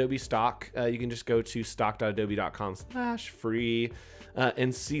on Adobe Stock. You can just go to stock.adobe.com/free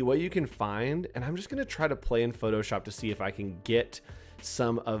and see what you can find. And I'm just going to try to play in Photoshop to see if I can get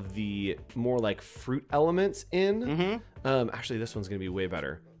some of the more like fruit elements in. Actually, this one's going to be way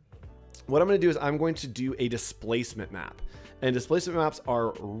better. What I'm going to do is I'm going to do a displacement map. And displacement maps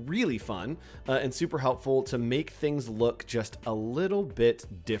are really fun and super helpful to make things look just a little bit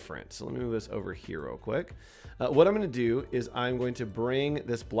different. So let me move this over here real quick. What I'm going to do is I'm going to bring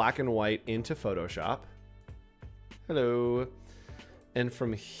this black and white into Photoshop. Hello. And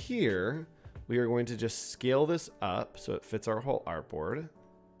from here, we are going to just scale this up so it fits our whole artboard.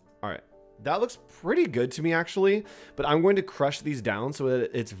 All right. That looks pretty good to me, actually, but I'm going to crush these down so that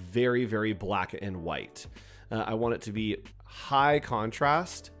it's very, very black and white. I want it to be high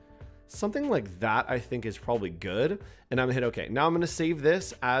contrast. Something like that I think is probably good. And I'm gonna hit OK. Now I'm gonna save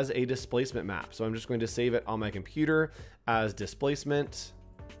this as a displacement map. So I'm just going to save it on my computer as displacement.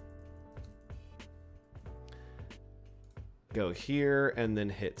 Go here and then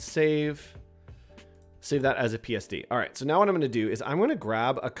hit save. Save that as a PSD. All right, so now what I'm gonna do is I'm gonna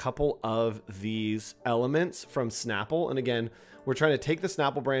grab a couple of these elements from Snapple. And again, we're trying to take the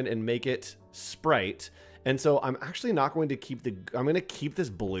Snapple brand and make it Sprite. And so I'm actually not going to keep I'm going to keep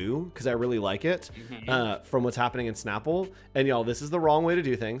this blue because I really like it from what's happening in Snapple. And y'all, this is the wrong way to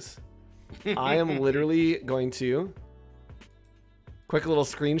do things. I am literally going to quick little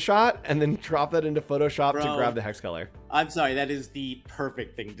screenshot and then drop that into Photoshop to grab the hex color. I'm sorry, that is the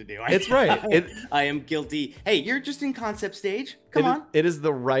perfect thing to do. It's right. I am guilty. Hey, you're just in concept stage. Come on. It is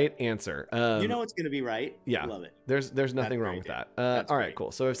the right answer. You know it's going to be right. Yeah. Love it. There's nothing wrong with that. All right,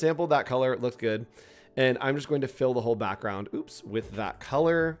 cool. So I've sampled that color. It looks good. And I'm just going to fill the whole background, with that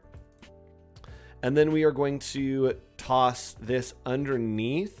color. And then we are going to toss this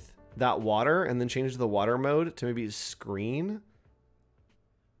underneath that water and then change the water mode to maybe screen.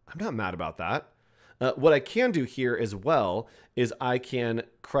 I'm not mad about that. What I can do here as well is I can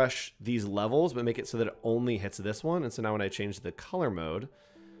crush these levels, but make it so that it only hits this one. And so now when I change the color mode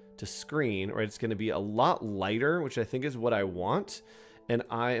to screen, right, it's going to be a lot lighter, which I think is what I want. And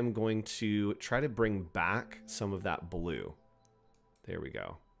I am going to try to bring back some of that blue. There we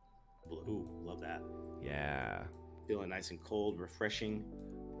go. Blue, love that. Yeah. Feeling nice and cold, refreshing.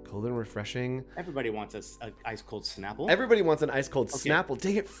 Cold and refreshing. Everybody wants an ice cold Snapple. Everybody wants an ice cold Snapple.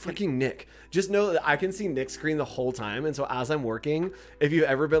 Dang it, freaking Nick. Just know that I can see Nick's screen the whole time. And so as I'm working, if you've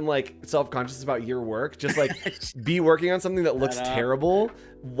ever been like self-conscious about your work, just like be working on something that looks terrible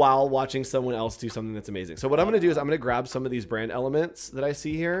while watching someone else do something that's amazing. So what I'm going to do is I'm going to grab some of these brand elements that I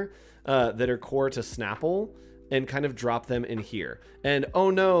see here that are core to Snapple and kind of drop them in here. And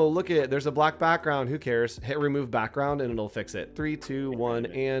oh no, look at it, there's a black background. Who cares? Hit remove background and it'll fix it. 3, 2, 1,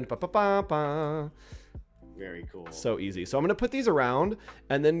 and ba ba ba ba. Very cool. So easy. So I'm gonna put these around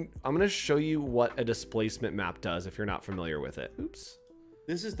and then I'm gonna show you what a displacement map does if you're not familiar with it. Oops.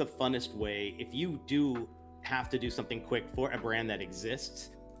 This is the funnest way. If you do have to do something quick for a brand that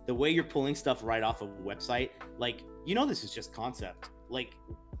exists, the way you're pulling stuff right off of a website, like, you know, this is just concept. Like,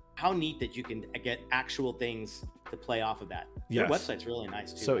 how neat that you can get actual things to play off of that. Yes. Their website's really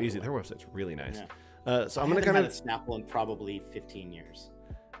nice too. So easy. Their website's really nice. Yeah. So I'm gonna kind of Snapple in probably 15 years.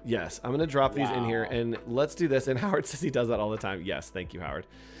 Yes, I'm gonna drop these in here, and let's do this. And Howard says he does that all the time. Yes, thank you, Howard.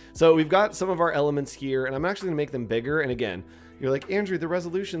 So we've got some of our elements here, and I'm actually gonna make them bigger. And again, you're like, Andrew, the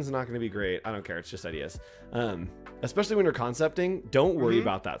resolution's not gonna be great. I don't care, it's just ideas. Especially when you're concepting, don't worry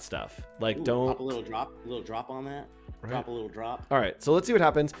about that stuff. Like, don't pop a little drop on that. Right. Drop a little drop. All right, so let's see what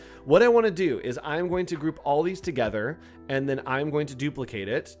happens. What I want to do is I'm going to group all these together, and then I'm going to duplicate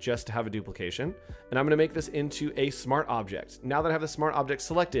it just to have a duplication. And I'm going to make this into a smart object. Now that I have the smart object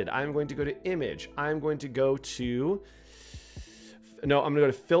selected, I'm going to go to image. I'm going to go to, no, I'm going to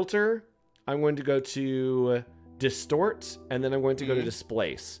go to filter. I'm going to go to distort, and then I'm going to go to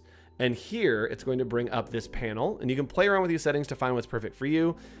displace. And here it's going to bring up this panel, and you can play around with these settings to find what's perfect for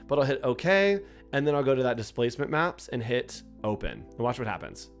you, but I'll hit OK, and then I'll go to that displacement maps and hit open, and watch what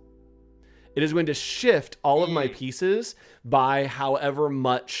happens. It is going to shift all of my pieces by however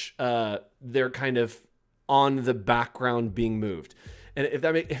much they're kind of on the background being moved. And if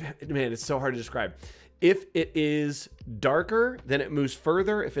that man, it's so hard to describe. If it is darker, then it moves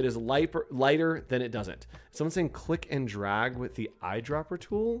further. If it is lighter, then it doesn't. Someone's saying click and drag with the eyedropper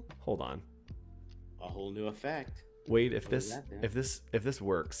tool. Hold on. A whole new effect. Wait, if this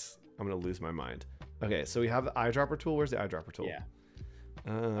works, I'm gonna lose my mind. Okay, so we have the eyedropper tool. Where's the eyedropper tool?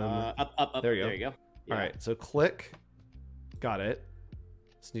 Yeah. Up. There you go. There you go. Yeah. All right, so click. Got it.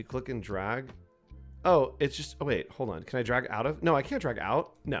 So you click and drag. Oh, it's just. Oh wait, hold on. Can I drag out of? No, I can't drag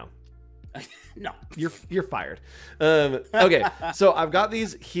out. No. No, you're fired. Okay, so I've got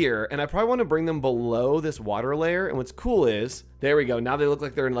these here, and I probably want to bring them below this water layer. And what's cool is, there we go. Now they look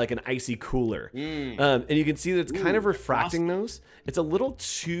like they're in like an icy cooler. And you can see that it's kind of refracting those. It's a little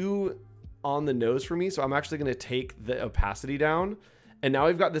too on the nose for me, so I'm actually going to take the opacity down. And now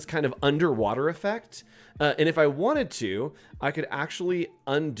we've got this kind of underwater effect. And if I wanted to, I could actually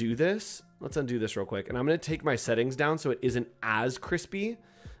undo this. Let's undo this real quick. And I'm going to take my settings down so it isn't as crispy.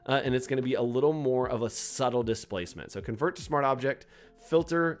 And it's going to be a little more of a subtle displacement. So convert to smart object,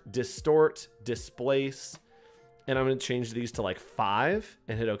 filter, distort, displace. And I'm going to change these to like 5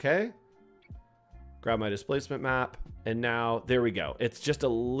 and hit OK. Grab my displacement map. And now there we go. It's just a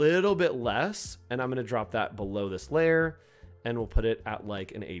little bit less. And I'm going to drop that below this layer. And we'll put it at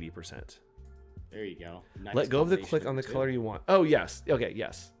like an 80%. There you go. Nice. Let go of the click on the color you want. Oh, yes. Okay,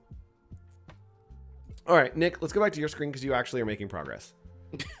 yes. All right, Nick, let's go back to your screen because you actually are making progress.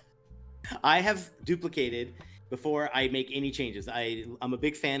 I have duplicated before I make any changes. I'm a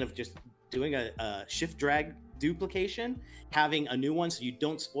big fan of just doing a shift drag duplication, having a new one so you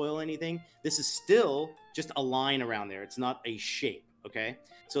don't spoil anything. This is still just a line around there. It's not a shape, okay?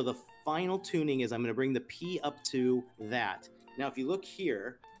 So the final tuning is I'm going to bring the P up to that. Now, if you look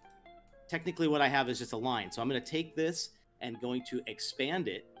here, technically what I have is just a line. So I'm going to take this and going to expand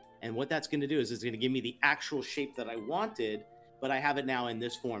it. And what that's going to do is it's going to give me the actual shape that I wanted, but I have it now in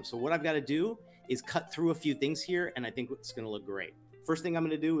this form. So what I've got to do is cut through a few things here, and I think it's going to look great. First thing I'm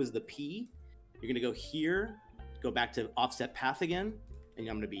going to do is the P. You're going to go here, go back to offset path again, and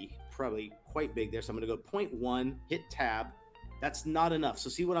I'm going to be probably quite big there. So I'm going to go 0.1, hit tab. That's not enough.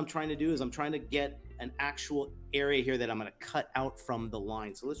 So see what I'm trying to do is I'm trying to get an actual area here that I'm going to cut out from the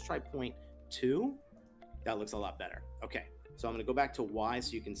line. So let's try 0.2. That looks a lot better. Okay. So I'm going to go back to Y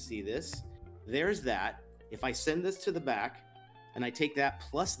so you can see this. There's that. If I send this to the back and I take that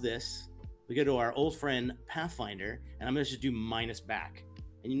plus this, we go to our old friend Pathfinder, and I'm going to just do minus back.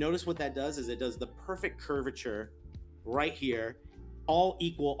 And you notice what that does is it does the perfect curvature right here, all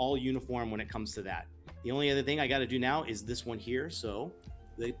equal, all uniform when it comes to that. The only other thing I got to do now is this one here. So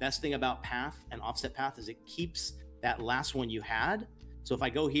the best thing about path and offset path is it keeps that last one you had. So if I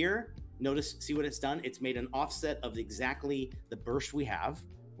go here, notice, see what it's done? It's made an offset of exactly the burst we have.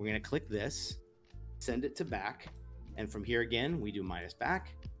 We're going to click this, send it to back. And from here again, we do minus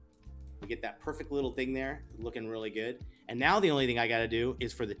back. We get that perfect little thing there, looking really good. And now the only thing I got to do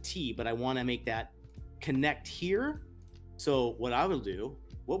is for the T, but I want to make that connect here. So what I will do,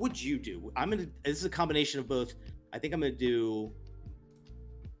 what would you do? This is a combination of both. I think I'm going to do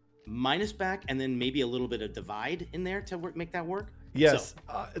minus back and then maybe a little bit of divide in there to make that work. Yes,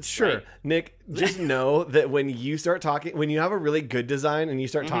 so, sure. Right. Nick, just know that when you start talking, when you have a really good design and you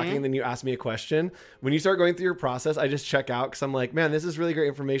start talking and then you ask me a question, when you start going through your process, I just check out because I'm like, man, this is really great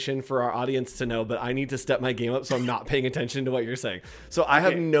information for our audience to know, but I need to step my game up so I'm not paying attention to what you're saying. So I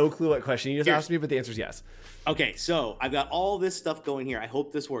have no clue what question you just asked me, but the answer is yes. Okay, so I've got all this stuff going here. I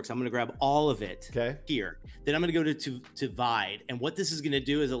hope this works. I'm going to grab all of it here. Then I'm going to go to divide. And what this is going to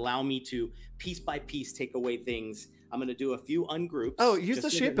do is allow me to piece by piece take away things. I'm going to do a few ungroups. Oh, use the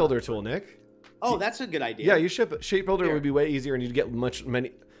shape builder tool, Nick. Oh, that's a good idea. Yeah, you shape builder would be way easier and you'd get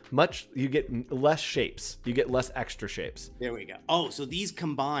you get less shapes. You get less extra shapes. There we go. Oh, so these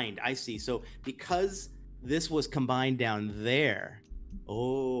combined, I see. So because this was combined down there,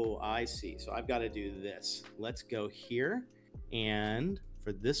 oh, I see. So I've got to do this. Let's go here. And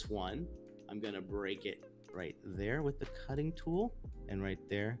for this one, I'm going to break it right there with the cutting tool and right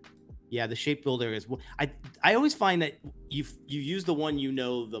there. Yeah, the shape builder is, I always find that you use the one you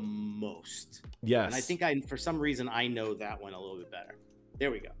know the most. Yes. And I think for some reason, I know that one a little bit better.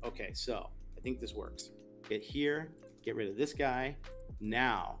 There we go. Okay, so I think this works. Get here, get rid of this guy.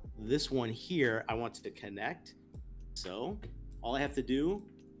 Now, this one here, I want to connect. So all I have to do,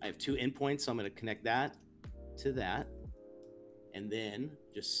 I have 2 endpoints, so I'm going to connect that to that. And then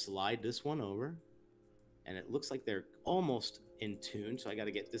just slide this one over. And it looks like they're almost in tune. So I got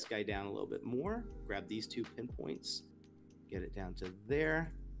to get this guy down a little bit more. Grab these 2 pinpoints, get it down to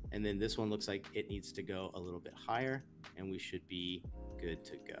there. And then this one looks like it needs to go a little bit higher, and we should be good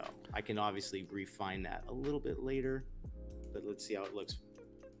to go. I can obviously refine that a little bit later, but let's see how it looks.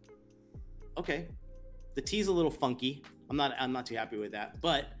 Okay. The T's a little funky. I'm not too happy with that,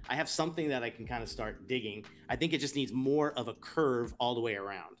 but I have something that I can kind of start digging. I think it just needs more of a curve all the way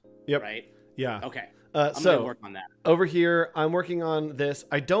around. Yep. Right? Yeah. Okay. I'm gonna work on that. Over here, I'm working on this.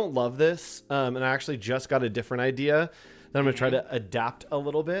 I don't love this, and I actually just got a different idea that I'm going to try to adapt a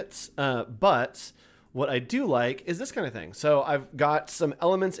little bit. But what I do like is this kind of thing. So I've got some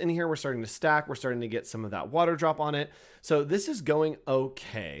elements in here. We're starting to stack. We're starting to get some of that water drop on it. So this is going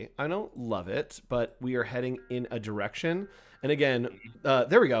okay. I don't love it, but we are heading in a direction. And again,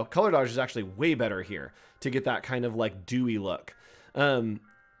 there we go. Color dodge is actually way better here to get that kind of like dewy look.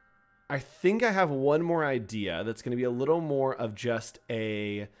 I think I have one more idea that's going to be a little more of just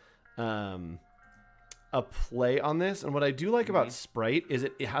a play on this. And what I do like about Sprite is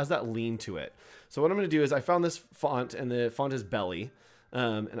it has that lean to it. So what I'm going to do is I found this font, and the font is Belly.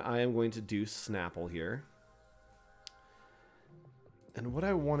 And I am going to do Snapple here. And what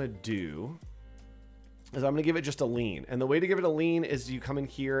I want to do is I'm going to give it just a lean. And the way to give it a lean is you come in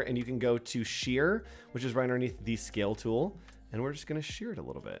here and you can go to shear, which is right underneath the scale tool. And we're just going to shear it a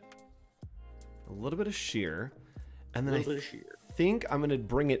little bit. A little bit of shear. And then I think I'm going to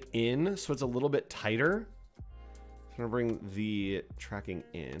bring it in so it's a little bit tighter. I'm going to bring the tracking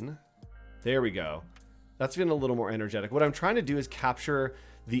in. There we go. That's feeling a little more energetic. What I'm trying to do is capture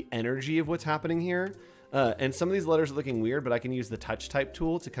the energy of what's happening here. And some of these letters are looking weird, but I can use the touch type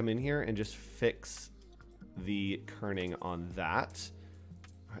tool to come in here and just fix the kerning on that.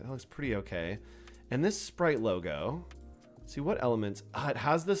 All right, that looks pretty okay. And this Sprite logo, let's see what elements. It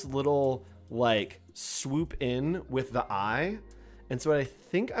has this little like swoop in with the eye. And so what I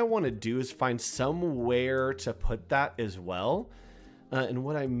think I want to do is find somewhere to put that as well. And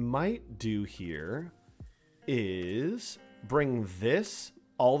what I might do here is bring this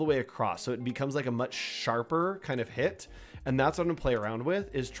all the way across. So it becomes like a much sharper kind of hit. And that's what I'm gonna play around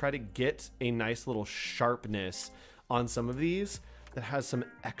with, is try to get a nice little sharpness on some of these that has some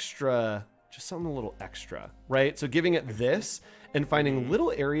extra, just something a little extra, right? So giving it this and finding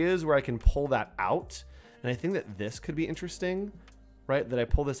little areas where I can pull that out. And I think that this could be interesting, right? That I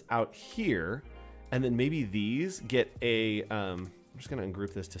pull this out here, and then maybe these get a, I'm just gonna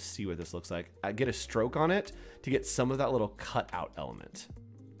ungroup this to see what this looks like. I get a stroke on it to get some of that little cut out element.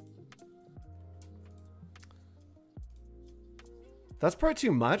 That's probably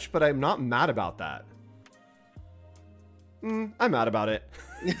too much, but I'm not mad about that. I'm mad about it.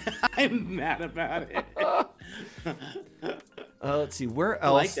 I'm mad about it. Let's see, where else? I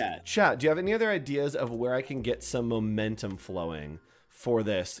like that. Chat, do you have any other ideas of where I can get some momentum flowing for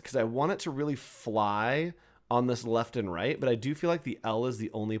this? Because I want it to really fly on this left and right, but I do feel like the L is the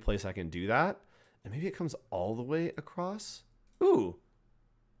only place I can do that. And maybe it comes all the way across. Ooh,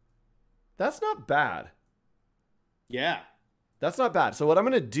 that's not bad. Yeah. That's not bad. So what I'm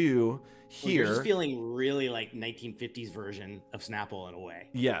going to do here... You're just feeling really like 1950s version of Snapple in a way.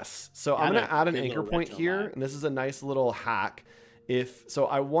 Yes. So I'm going to add an anchor point here. And this is a nice little hack. So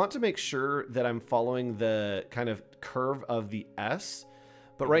I want to make sure that I'm following the kind of curve of the S.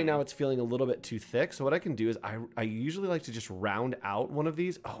 But right now it's feeling a little bit too thick. So what I can do is I usually like to just round out one of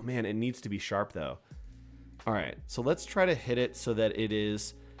these. Oh man, it needs to be sharp though. All right. So let's try to hit it so that it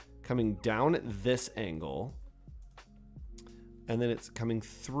is coming down at this angle. And then it's coming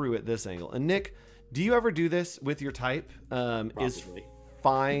through at this angle. And Nick, do you ever do this with your type? Is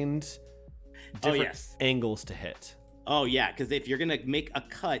find different angles to hit? Oh yeah, because if you're gonna make a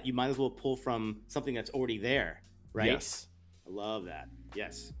cut, you might as well pull from something that's already there, right? Yes. I love that.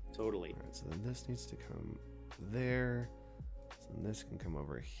 Yes, totally. All right, so then this needs to come there. So then this can come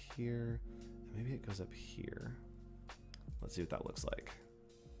over here. And maybe it goes up here. Let's see what that looks like.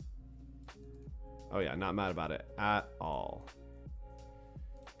 Oh yeah, not mad about it at all.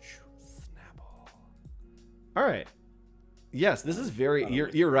 Snapple. All right. Yes, this is very,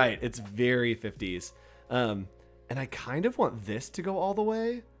 you're right. It's very 50s. And I kind of want this to go all the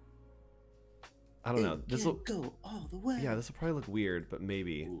way. I don't know. This will go all the way. Yeah, this will probably look weird, but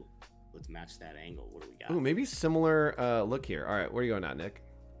maybe. Ooh, let's match that angle. What do we got? Ooh, maybe similar look here. All right, where are you going at, Nick?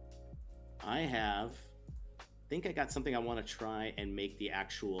 I think I got something I want to try and make the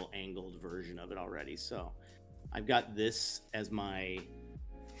actual angled version of it already. So I've got this as my...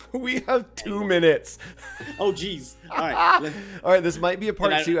 We have 2 minutes. Oh, geez. All right. All right, this might be a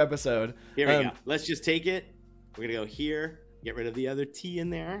part 2 episode. Here we go. Let's just take it. We're going to go here. Get rid of the other T in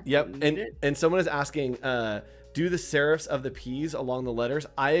there. Yep. And someone is asking, do the serifs of the P's along the letters?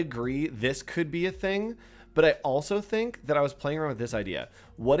 I agree. This could be a thing. But I also think that I was playing around with this idea.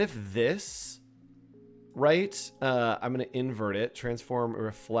 What if this, right? I'm going to invert it, transform,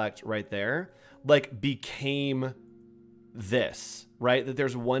 reflect right there, like became this, right? That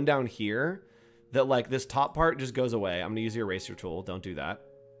there's one down here that like this top part just goes away. I'm going to use the eraser tool. Don't do that.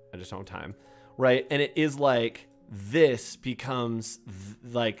 I just don't have time. Right. And it is like this becomes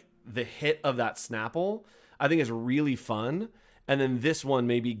like the hit of that Snapple. I think is really fun. And then this one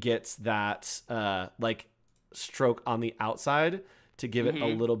maybe gets that like stroke on the outside to give it a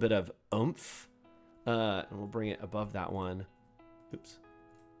little bit of oomph. And we'll bring it above that one. Oops.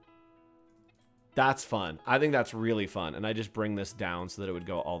 That's fun. I think that's really fun. And I just bring this down so that it would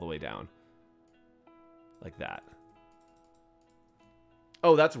go all the way down. Like that.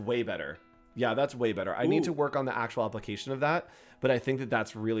 Oh, that's way better. Yeah, that's way better. I need to work on the actual application of that, but I think that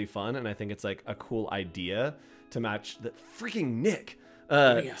that's really fun, and I think it's like a cool idea to match the freaking Nick,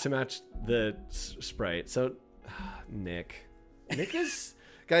 to match the Sprite. So, Nick is,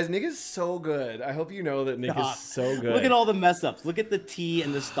 guys, Nick is so good. I hope you know that Nick is so good. Look at all the mess ups. Look at the T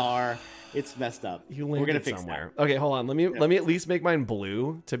and the star. It's messed up. We're gonna fix somewhere. That. Okay, hold on. Let me at least make mine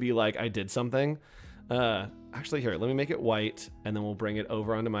blue to be like I did something. Actually, here, let me make it white, and then we'll bring it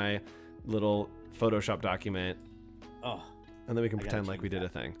over onto my little Photoshop document. Oh, and then we can pretend like we did a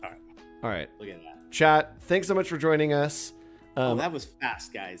thing. All right. Look at that. Chat, thanks so much for joining us. That was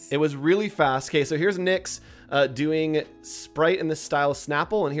fast, guys. It was really fast. Okay, so here's Nick's doing Sprite in the style of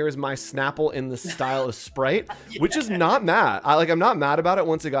Snapple, and here's my Snapple in the style of Sprite, which is not mad. I'm not mad about it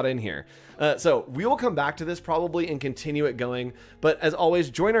once it got in here. So we will come back to this probably and continue it going. But as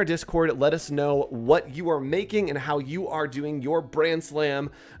always, join our Discord. Let us know what you are making and how you are doing your Brand Slam.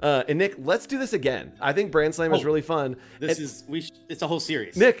 And Nick, let's do this again. I think Brand Slam is really fun. It's a whole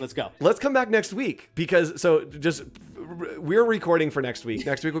series. Nick, let's go. Let's come back next week because we're recording for next week.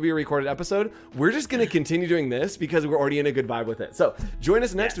 Next week will be a recorded episode. We're just going to continue doing this because we're already in a good vibe with it. So join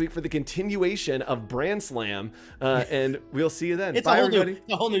us next week for the continuation of Brand Slam, and we'll see you then. Bye, everybody.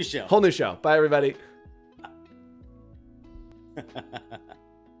 It's a whole new show. Whole new show. Bye, everybody.